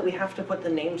reason that we have to put the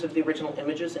names of the original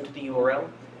images into the URL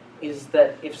is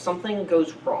that if something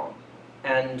goes wrong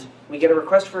and we get a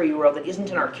request for a URL that isn't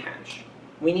in our cache,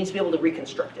 we need to be able to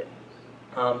reconstruct it,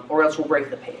 or else we'll break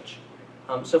the page.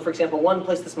 So for example, one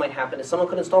place this might happen is someone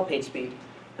could install PageSpeed,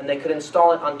 and they could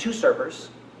install it on two servers.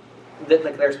 They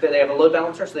have a load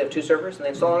balancer, so they have two servers, and they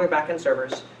install on their backend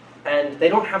servers, and they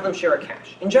don't have them share a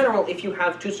cache. In general, if you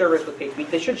have two servers with PageSpeed,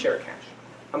 they should share a cache.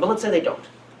 But let's say they don't.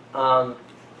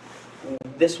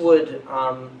 This would,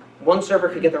 one server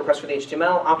could get the request for the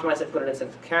HTML, optimize it, put it into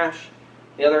the cache.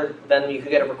 Then you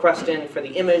could get a request in for the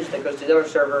image that goes to the other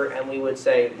server, and we would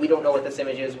say, we don't know what this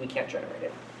image is, we can't generate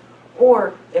it.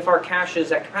 Or if our cache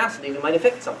is at capacity, we might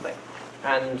evict something.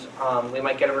 And we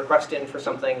might get a request in for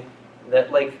something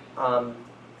that, like,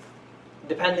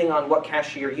 depending on what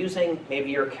cache you're using,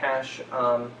 maybe your cache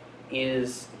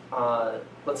is,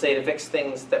 let's say it evicts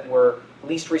things that were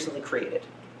least recently created.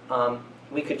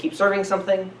 We could keep serving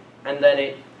something, and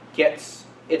then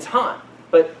it's hot,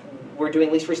 but we're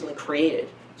doing least recently created.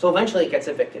 So eventually it gets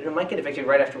evicted. It might get evicted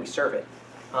right after we serve it.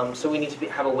 So we need to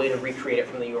have a way to recreate it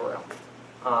from the URL.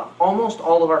 Almost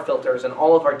all of our filters and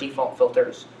all of our default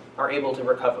filters are able to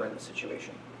recover in this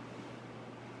situation.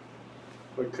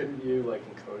 But couldn't you like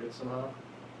encode it somehow?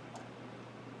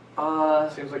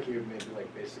 It seems like you would maybe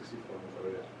like base 64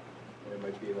 encode it. And it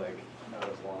might be like not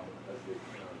as long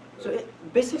as the, So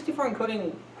base 64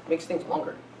 encoding makes things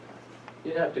longer.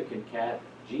 You'd have to concat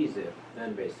gzip,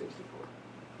 then base 64.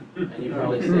 And you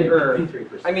probably save Or,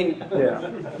 23%. I mean,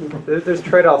 Yeah. There's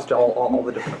trade-offs to all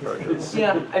the different approaches.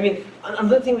 yeah, I mean,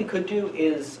 another thing we could do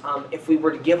is, if we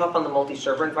were to give up on the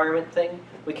multi-server environment thing,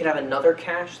 we could have another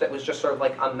cache that was just sort of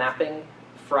like a mapping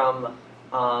from,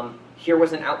 here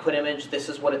was an output image, this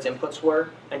is what its inputs were,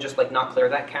 and just like not clear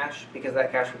that cache, because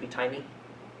that cache would be tiny.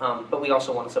 But we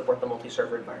also want to support the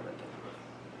multi-server environment.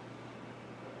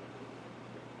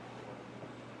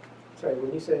 Sorry,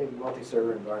 when you say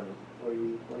multi-server environment, what do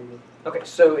you mean? Okay,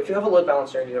 so if you have a load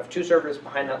balancer and you have two servers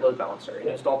behind that load balancer, and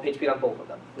you install PageSpeed on both of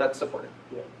them, that's supported.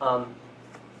 Yeah.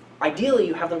 Ideally,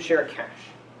 you have them share a cache.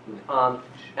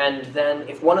 And then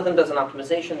if one of them does an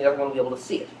optimization, the other one will be able to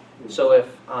see it. So if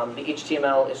the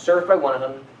HTML is served by one of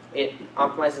them, it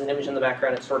optimizes an image in the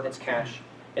background, it's stored in its cache,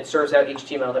 it serves out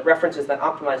HTML that references that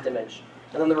optimized image,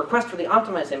 and then the request for the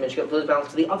optimized image gets load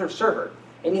balanced to the other server.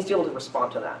 It needs to be able to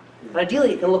respond to that. And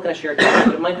ideally, it can look in a shared cache,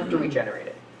 but it might have to regenerate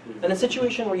it. And a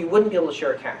situation where you wouldn't be able to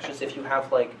share a cache is if you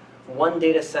have like one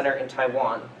data center in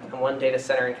Taiwan and one data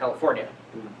center in California.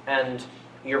 And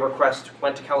your request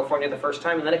went to California the first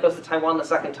time, and then it goes to Taiwan the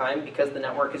second time because the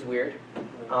network is weird.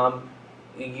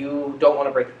 You don't want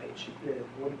to break the page. Yeah.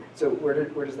 So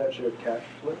where does that shared cache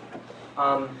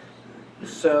live?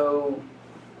 So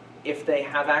if they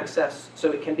have access,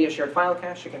 so it can be a shared file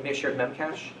cache, it can be a shared mem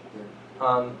cache.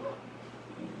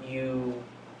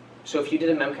 So if you did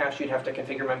a memcache, you'd have to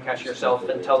configure memcache yourself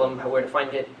and tell them where to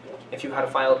find it. If you had a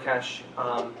file cache,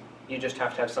 you just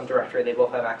have to have some directory they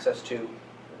both have access to.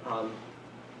 Yeah.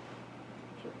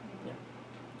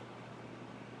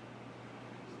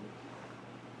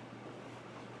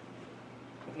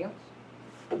 Anything else?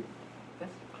 Yes?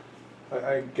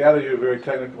 I gather you're very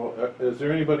technical. Is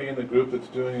there anybody in the group that's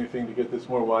doing anything to get this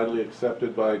more widely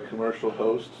accepted by commercial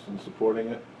hosts and supporting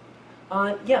it?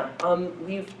 Yeah,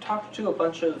 we've talked to a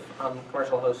bunch of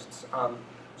commercial hosts.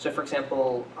 So for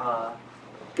example,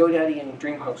 GoDaddy and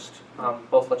DreamHost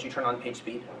both let you turn on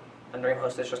PageSpeed. On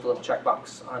DreamHost, there's just a little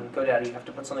checkbox. On GoDaddy, you have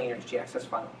to put something in your htaccess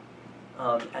file.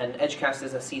 And Edgecast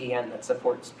is a CDN that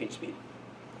supports PageSpeed.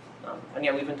 And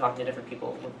yeah, we've been talking to different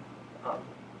people who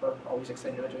are always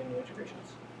excited about doing new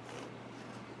integrations.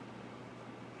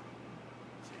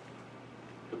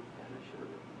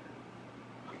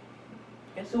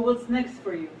 So what's next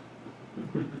for you?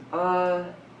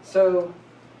 So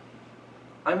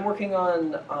I'm working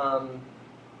on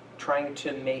trying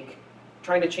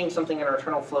to change something in our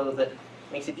internal flow that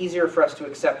makes it easier for us to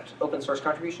accept open source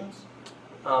contributions,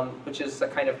 which is a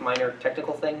kind of minor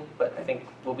technical thing, but I think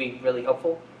will be really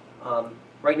helpful.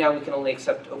 Right now, we can only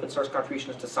accept open source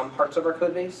contributions to some parts of our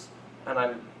code base, and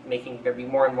I'm making there be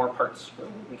more and more parts where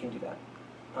we can do that.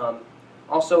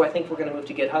 Also, I think we're going to move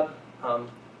to GitHub.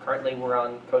 Currently, we're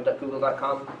on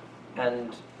code.google.com,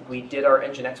 and we did our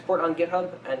engine export on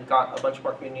GitHub and got a bunch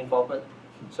more community involvement.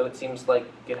 So it seems like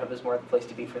GitHub is more the place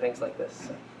to be for things like this.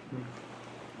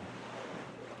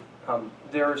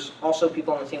 There's also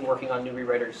people on the team working on new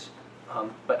rewriters,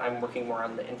 but I'm working more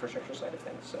on the infrastructure side of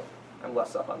things, so I'm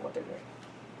less up on what they're doing.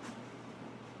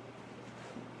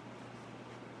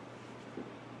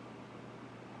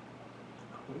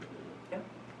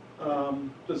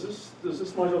 Does this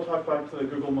module talk back to the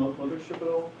Google mothership at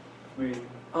all? I mean,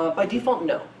 By default,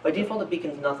 no. By default, it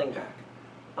beacons nothing back.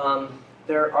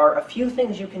 There are a few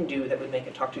things you can do that would make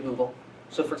it talk to Google.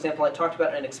 So for example, I talked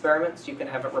about in experiments, you can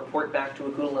have it report back to a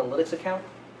Google Analytics account.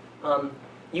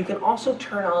 You can also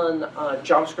turn on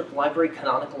JavaScript library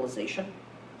canonicalization.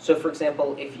 So for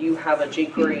example, if you have a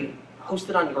jQuery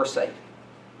hosted on your site,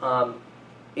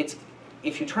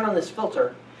 if you turn on this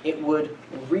filter, it would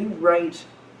rewrite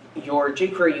your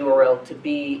jQuery URL to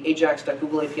be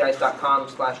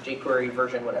ajax.googleapis.com/jQuery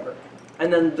version whatever.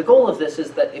 And then the goal of this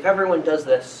is that if everyone does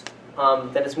this,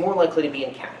 then it's more likely to be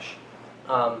in cache.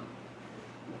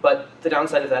 But the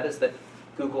downside of that is that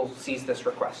Google sees this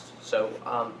request. So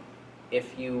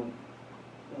if you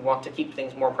want to keep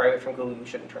things more private from Google, you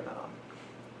shouldn't turn that on.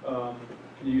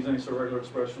 Can you use any sort of regular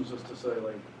expressions just to say,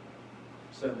 like,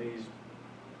 send these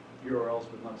URLs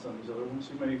but not send these other ones?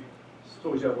 You may,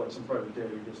 suppose you have like some private data,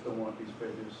 you just don't want these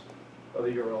pages,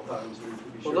 other URL patterns to be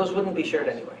shared. Well, those wouldn't be shared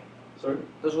anyway. Sorry?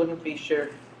 Those wouldn't be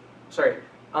shared. Sorry.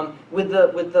 With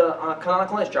the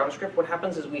canonicalized JavaScript, what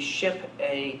happens is we ship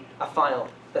a file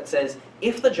that says,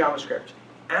 if the JavaScript,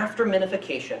 after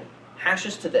minification,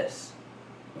 hashes to this,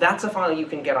 that's a file you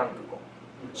can get on Google.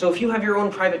 So if you have your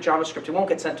own private JavaScript, it won't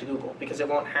get sent to Google because it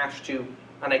won't hash to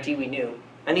an ID we knew.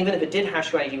 And even if it did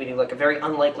hash to an ID we knew, like a very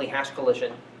unlikely hash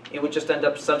collision, it would just end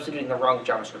up substituting the wrong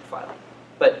JavaScript file.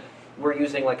 But we're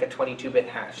using like a 22-bit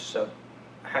hash, so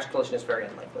a hash collision is very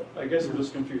unlikely. I guess I'm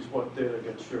just confused what data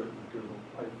gets shared with Google.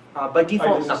 By default,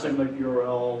 I just nothing. assume like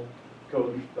URL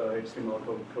code, HTML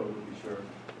code would be shared.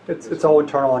 It's all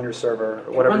internal on your server,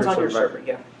 It whatever runs on your server. server,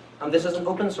 yeah. This is an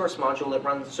open source module. It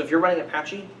runs, so if you're running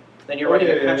Apache, then you're running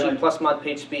Apache plus mod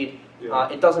PageSpeed. Yeah.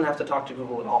 It doesn't have to talk to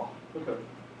Google at all. Okay.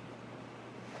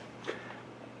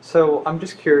 So I'm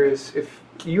just curious, if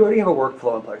you already have a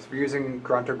workflow in place, if you're using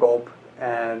Grunt or Gulp,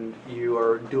 and you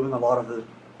are doing a lot of the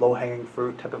low-hanging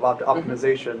fruit type of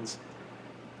optimizations,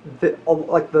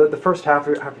 like the first half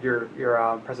of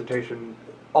your presentation,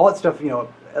 all that stuff, you know,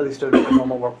 at least a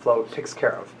normal workflow takes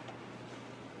care of.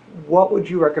 What would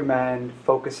you recommend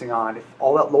focusing on if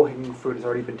all that low-hanging fruit has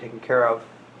already been taken care of?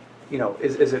 You know,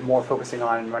 is it more focusing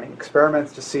on running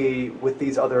experiments to see with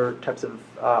these other types of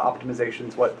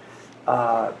optimizations what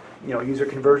you know, user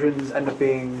conversions end up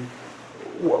being?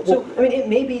 So, I mean, it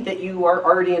may be that you are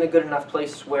already in a good enough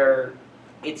place where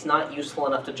it's not useful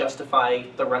enough to justify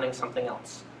the running something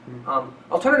else.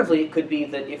 Alternatively, it could be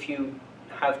that if you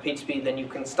have PageSpeed, then you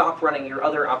can stop running your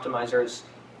other optimizers,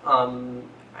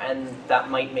 and that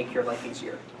might make your life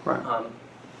easier. Right.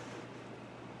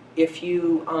 If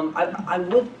you,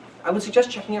 I would suggest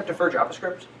checking out Defer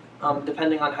JavaScript,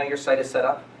 depending on how your site is set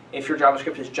up. If your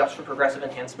JavaScript is just for progressive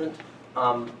enhancement,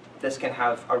 this can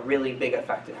have a really big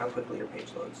effect in how quickly your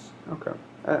page loads. Okay.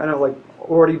 I know, like,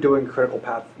 already doing critical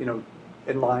path, you know,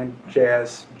 inline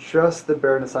JS, just the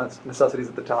bare necessities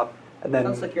at the top, and then.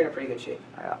 Sounds like you're in a pretty good shape.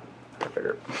 Yeah, I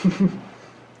figure.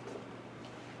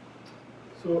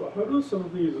 So how do some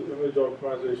of these image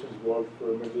optimizations work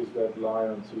for images that lie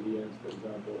on CDNs, for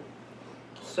example?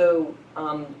 So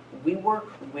we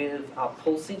work with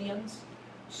pull CDNs.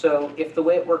 So if the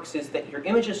way it works is that your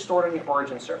image is stored on your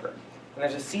origin server, and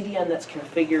there's a CDN that's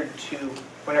configured to,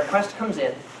 when a request comes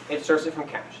in, it serves it from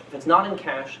cache. If it's not in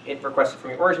cache, it requests it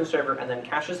from your origin server and then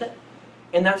caches it.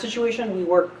 In that situation, we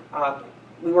work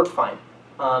fine.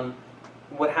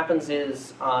 What happens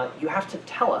is you have to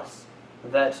tell us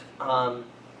that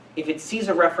if it sees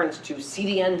a reference to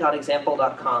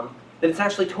cdn.example.com, that it's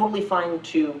actually totally fine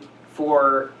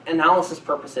for analysis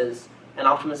purposes and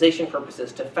optimization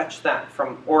purposes to fetch that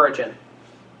from origin.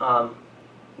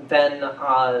 Then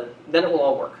it will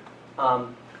all work.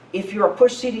 If you're a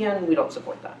push CDN, we don't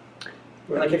support that.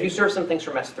 But Like if you serve some things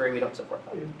from S3, we don't support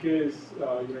that. in case you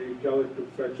know, you tell it to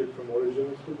fetch it from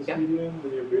origins to the Yeah. CDN,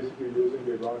 then you're basically losing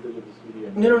the advantage of the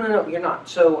CDN. No, you're not.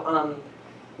 So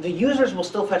the users will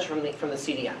still fetch from the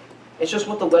CDN. It's just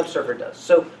what the web server does.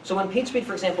 So when PageSpeed,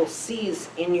 for example, sees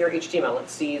in your HTML, it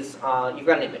sees you've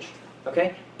got an image,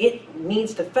 okay? It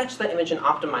needs to fetch that image and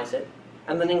optimize it,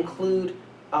 and then include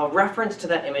a reference to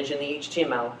that image in the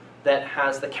HTML that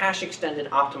has the cache extended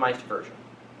optimized version,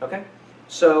 okay?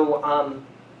 So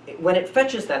when it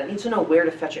fetches that, it needs to know where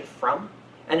to fetch it from,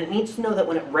 and it needs to know that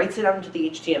when it writes it out into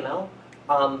the HTML,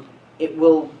 it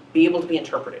will be able to be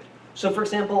interpreted. So for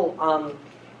example,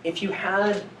 if you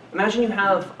had, imagine you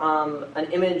have an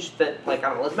image that, like, I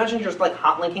don't know, let's imagine you're just like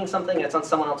hot linking something and it's on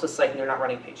someone else's site and you're not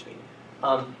running PageSpeed.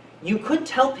 You could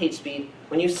tell PageSpeed,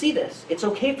 when you see this, it's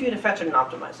okay for you to fetch it and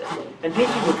optimize it. And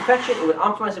PageSpeed would fetch it, it would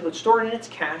optimize it, it would store it in its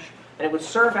cache, and it would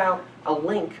serve out a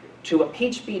link to a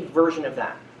PageSpeed version of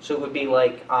that. So it would be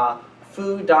like it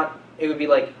would be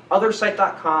like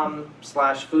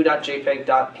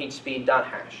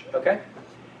othersite.com/foo.jpeg.pagespeed.hash, okay?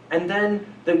 And then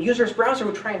the user's browser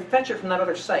would try and fetch it from that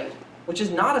other site, which is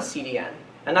not a CDN,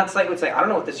 and that site would say, I don't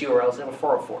know what this URL is, and it was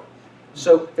 404.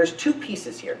 So there's two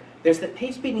pieces here. There's that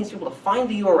PageSpeed needs to be able to find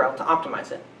the URL to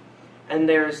optimize it, and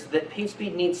there's that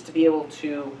PageSpeed needs to be able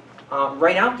to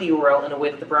write out the URL in a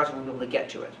way that the browser will be able to get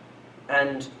to it.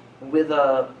 And with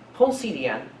a pull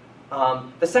CDN,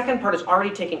 the second part is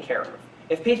already taken care of.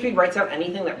 If PageSpeed writes out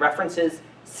anything that references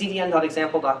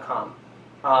cdn.example.com,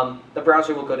 the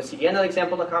browser will go to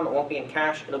cdn.example.com. It won't be in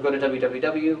cache. It'll go to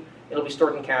www. It'll be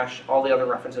stored in cache. All the other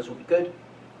references will be good.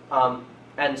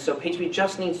 And so PageSpeed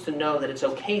just needs to know that it's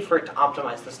okay for it to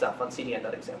optimize the stuff on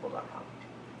cdn.example.com.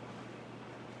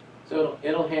 So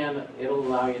it'll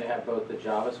allow you to have both the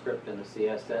JavaScript and the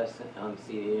CSS on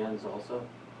CDNs also?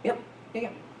 Yep. Yeah.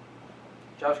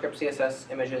 JavaScript,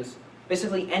 CSS, images.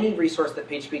 Basically, any resource that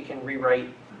PageSpeed can rewrite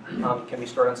can be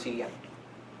stored on CDN.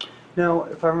 Now,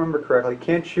 if I remember correctly,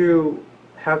 can't you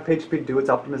have PageSpeed do its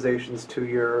optimizations to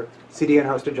your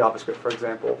CDN-hosted JavaScript, for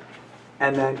example,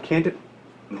 and then can't it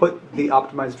put the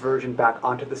optimized version back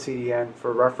onto the CDN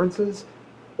for references,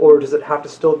 or does it have to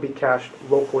still be cached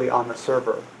locally on the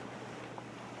server?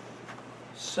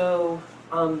 So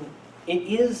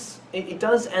it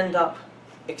does end up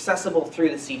accessible through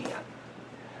the CDN.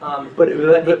 But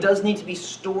it does need to be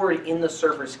stored in the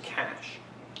server's cache.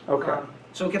 Okay.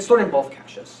 So it gets stored in both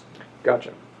caches.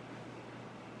 Gotcha.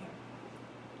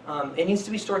 It needs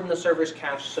to be stored in the server's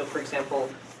cache. So, for example,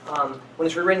 when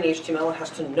it's rewriting the HTML, it has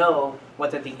to know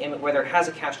whether it has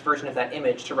a cached version of that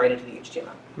image to write into the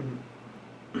HTML.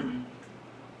 Mm-hmm.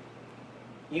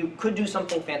 You could do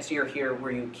something fancier here,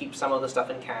 where you keep some of the stuff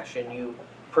in cache and you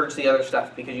purge the other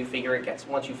stuff because you figure it gets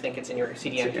once you think it's in your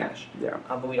CDN cache. Yeah.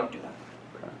 But we don't do that.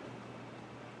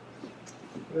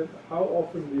 Then how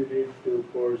often do you need to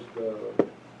purge the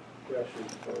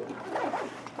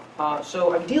caches?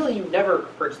 So ideally, you never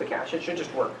purge the cache. It should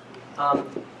just work.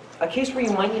 A case where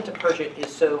you might need to purge it is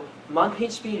so mod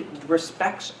PageSpeed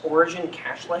respects origin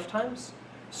cache lifetimes.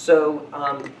 So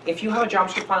if you have a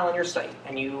JavaScript file on your site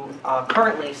and you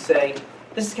currently say,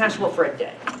 this is cacheable for a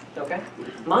day, okay?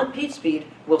 Mod PageSpeed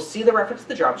will see the reference to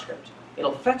the JavaScript.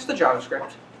 It'll fetch the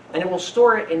JavaScript, and it will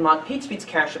store it in mod PageSpeed's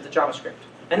cache of the JavaScript.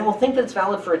 And it will think that it's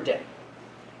valid for a day.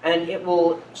 And it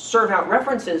will serve out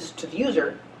references to the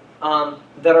user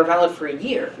that are valid for a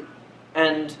year.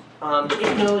 And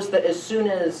it knows that as soon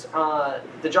as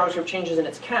the JavaScript changes in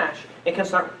its cache, it can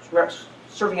start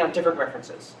serving out different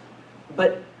references.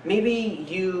 But maybe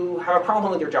you have a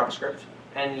problem with your JavaScript,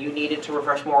 and you need it to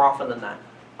refresh more often than that.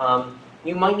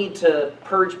 You might need to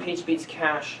purge PageSpeed's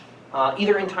cache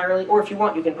either entirely, or if you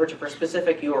want, you can purge it for a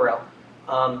specific URL.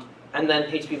 And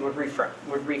then PageSpeed would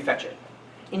refetch it.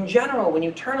 In general, when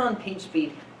you turn on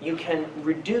PageSpeed, you can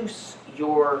reduce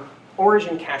your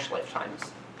origin cache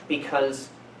lifetimes because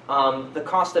the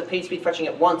cost of PageSpeed fetching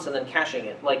it once and then caching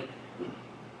it, like,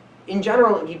 in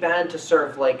general, it'd be bad to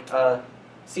serve like a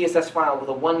CSS file with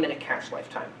a 1-minute cache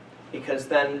lifetime because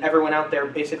then everyone out there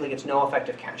basically gets no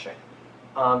effective caching.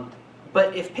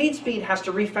 But if PageSpeed has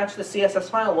to refetch the CSS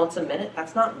file once a minute,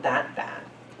 that's not that bad.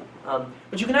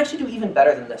 But you can actually do even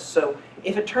better than this. So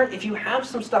if you have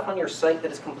some stuff on your site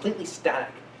that is completely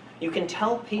static, you can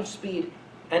tell PageSpeed,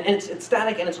 and it's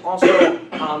static and it's also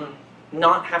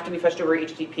not have to be fetched over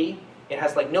HTTP. It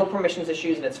has like no permissions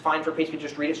issues and it's fine for PageSpeed to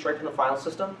just read it straight from the file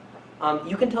system.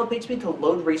 You can tell PageSpeed to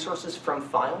load resources from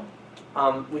file,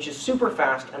 which is super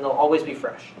fast and they'll always be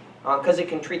fresh. Because it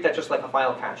can treat that just like a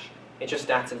file cache. It just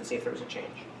stats it and see if there's a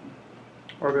change.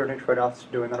 Are there any trade-offs to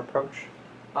doing that approach?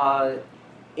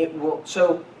 It will,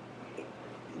 so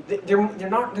there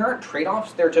aren't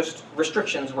trade-offs, they're just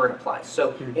restrictions where it applies.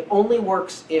 So it only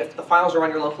works if the files are on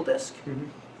your local disk,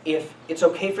 if it's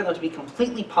okay for them to be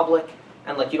completely public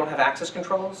and like you don't have access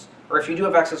controls, or if you do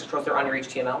have access controls, they're on your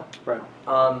HTML.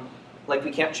 Right. Like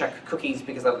we can't check cookies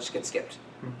because that'll just get skipped.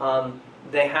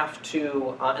 They have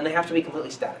to, and they have to be completely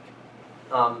static.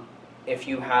 If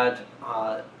you had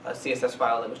a CSS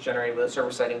file that was generated with a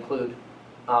server-side include,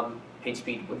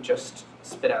 PageSpeed would just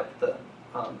spit out the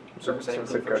server-side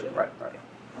include version. Right.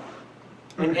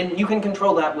 And you can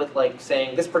control that with like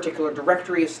saying this particular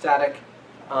directory is static.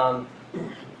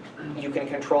 You can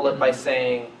control it by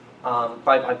saying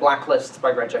by blacklists,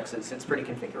 by regexes. It's pretty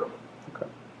configurable. Okay.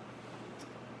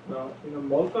 Now, in a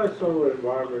multi-server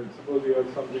environment, suppose you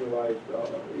have something like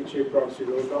HA proxy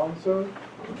load balancer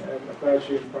and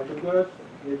Apache in front of that,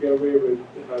 you get away with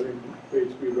having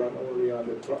PageSpeed run only on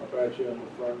the Apache on the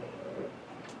front.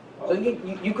 So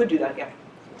you could do that, yeah.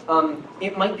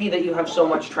 It might be that you have so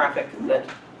much traffic that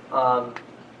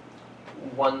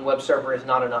one web server is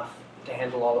not enough to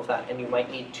handle all of that, and you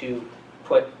might need to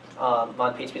put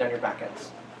mod PageSpeed on your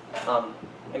backends.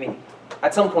 I mean,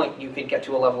 at some point you could get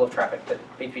to a level of traffic that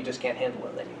PageSpeed just can't handle,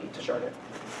 and then you need to shard it.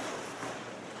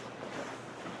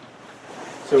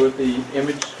 So with the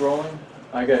image scrolling,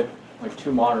 I got like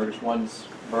 2 monitors. One's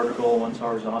vertical, one's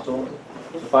horizontal.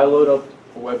 So if I load up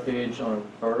a web page on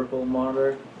a vertical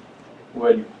monitor,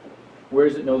 where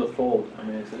does it know the fold? I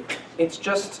mean, is it? It's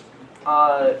just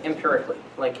empirically.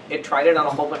 Like, it tried it on a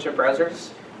whole bunch of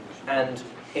browsers, and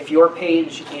if your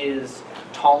page is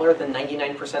taller than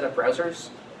 99% of browsers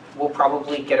will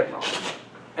probably get it wrong.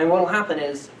 And what will happen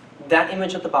is that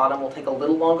image at the bottom will take a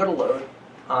little longer to load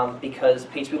because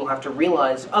PageSpeed will have to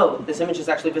realize, oh, this image is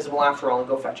actually visible after all, and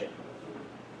go fetch it.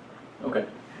 Okay.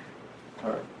 All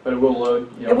right. But it will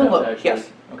load. You It will don't have to load, actually,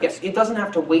 yes. Okay. Yes, it doesn't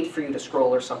have to wait for you to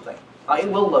scroll or something. It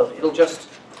will load. It'll just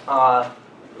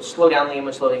slow down the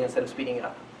image loading instead of speeding it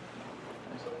up.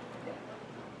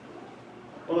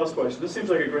 One last question. This seems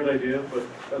like a great idea, but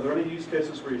are there any use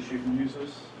cases where you shouldn't use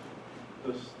this?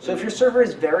 So if your server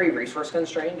is very resource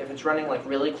constrained, if it's running like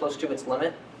really close to its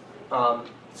limit,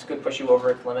 this could push you over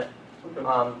its limit. Okay. That's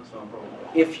not a problem.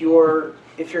 If your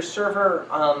server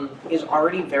is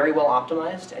already very well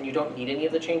optimized and you don't need any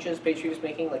of the changes PageSpeed is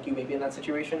making, like you may be in that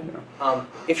situation,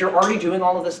 if you're already doing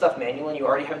all of this stuff manually and you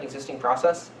already have an existing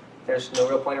process, there's no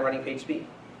real point in running PageSpeed.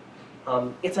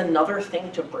 It's another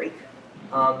thing to break.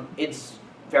 It's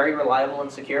very reliable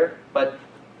and secure, but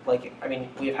like, I mean,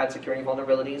 we have had security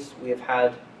vulnerabilities. We have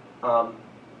had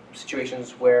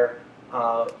situations where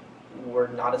we're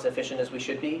not as efficient as we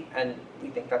should be, and we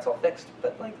think that's all fixed,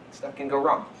 but like stuff can go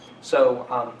wrong.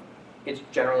 So it's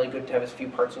generally good to have as few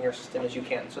parts in your system as you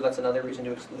can. So that's another reason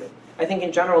to exclude it. I think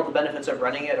in general, the benefits of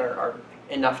running it are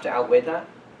enough to outweigh that,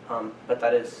 but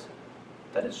that is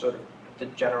sort of the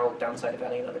general downside of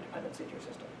adding another dependency to your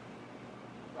system.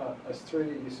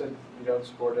 S3, you said you don't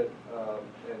support it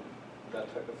and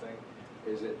that type of thing.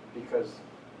 Is it because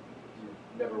you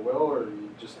never will, or you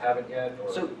just haven't yet?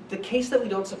 Or? So the case that we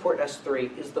don't support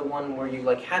S3 is the one where you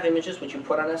like have images which you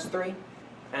put on S3,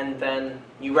 and then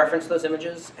you reference those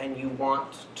images, and you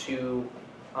want PageSpeed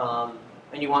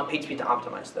to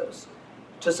optimize those.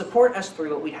 To support S3,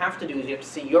 what we have to do is you have to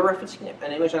see you're referencing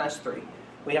an image on S3.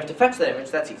 We have to fetch that image,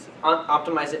 that's easy.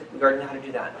 Optimize it, we already know how to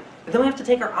do that. But then we have to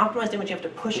take our optimized image, you have to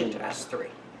push it to S3.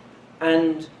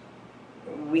 And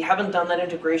we haven't done that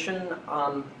integration.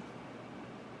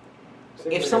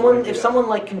 If someone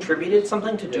like contributed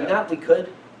something to do that, we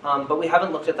could, but we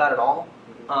haven't looked at that at all.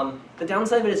 The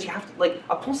downside of it is you have to, like,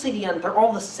 a pull CDN, they're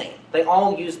all the same. They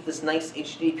all use this nice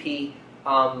HTTP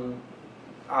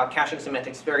caching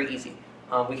semantics, very easy.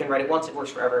 We can write it once, it works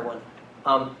for everyone.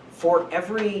 For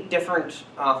every different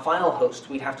file host,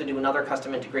 we'd have to do another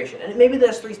custom integration. And maybe the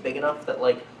S3 is big enough that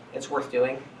like it's worth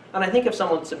doing. And I think if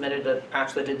someone submitted a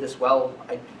patch that did this well,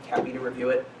 I'd be happy to review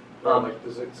it. Like,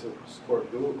 does it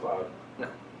support Google Cloud? No.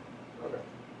 Okay.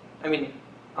 I mean,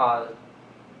 I'd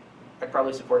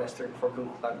probably support S3 before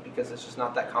Google Cloud because it's just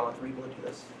not that common for people to do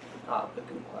this with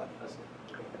Google Cloud.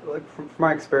 Like from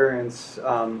my experience,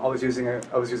 I was using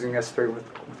S3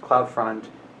 with CloudFront.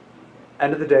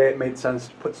 End of the day, it made sense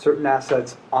to put certain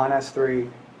assets on S3,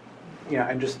 you know,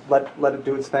 and just let it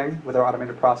do its thing with our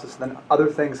automated process. And then other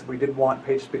things that we did want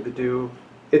PageSpeed to do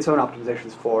its own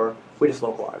optimizations for, we just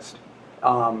localized.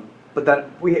 But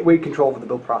that we control over the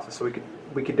build process, so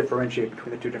we could differentiate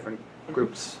between the two different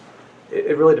groups.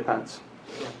 It really depends.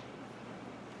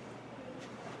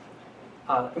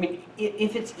 I mean,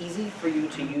 if it's easy for you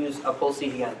to use a pull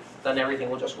CDN, then everything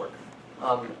will just work.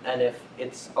 And if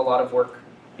it's a lot of work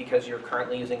because you're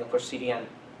currently using a push CDN,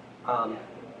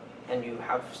 and you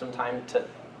have some time to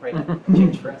write a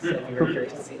change for us, I'd be very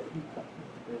curious to see it.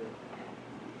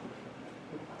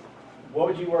 What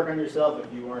would you work on yourself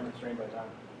if you weren't constrained by time?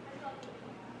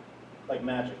 Like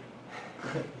magic.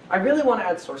 I really want to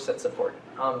add source set support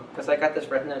because I got this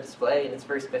Retina display and it's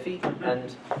very spiffy,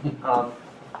 and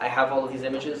I have all of these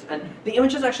images. And the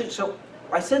images actually, so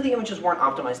I said the images weren't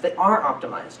optimized. They are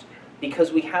optimized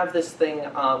because we have this thing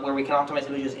where we can optimize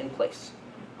images in place.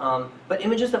 But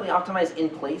images that we optimize in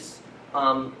place,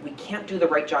 we can't do the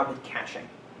right job with caching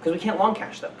because we can't long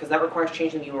cache them because that requires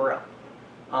changing the URL.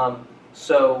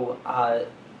 So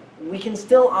we can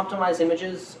still optimize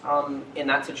images in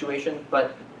that situation,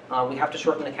 but we have to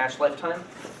shorten the cache lifetime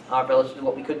relative to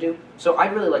what we could do. So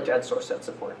I'd really like to add source set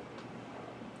support.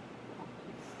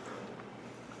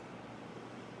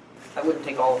 I wouldn't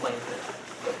take all of my infinite,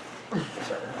 but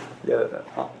sorry. Yeah,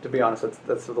 to be honest,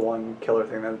 that's the one killer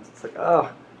thing. That it's like,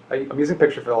 I'm using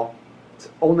picture fill. It's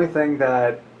the only thing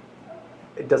that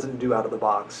it doesn't do out of the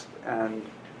box, and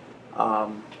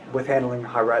with handling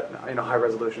high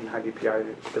resolution, high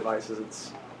DPI devices,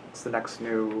 it's the next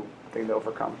new thing to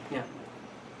overcome. Yeah.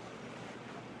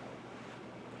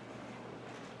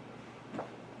 Is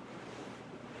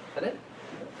that it?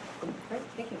 All right,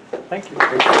 thank you. Thank you.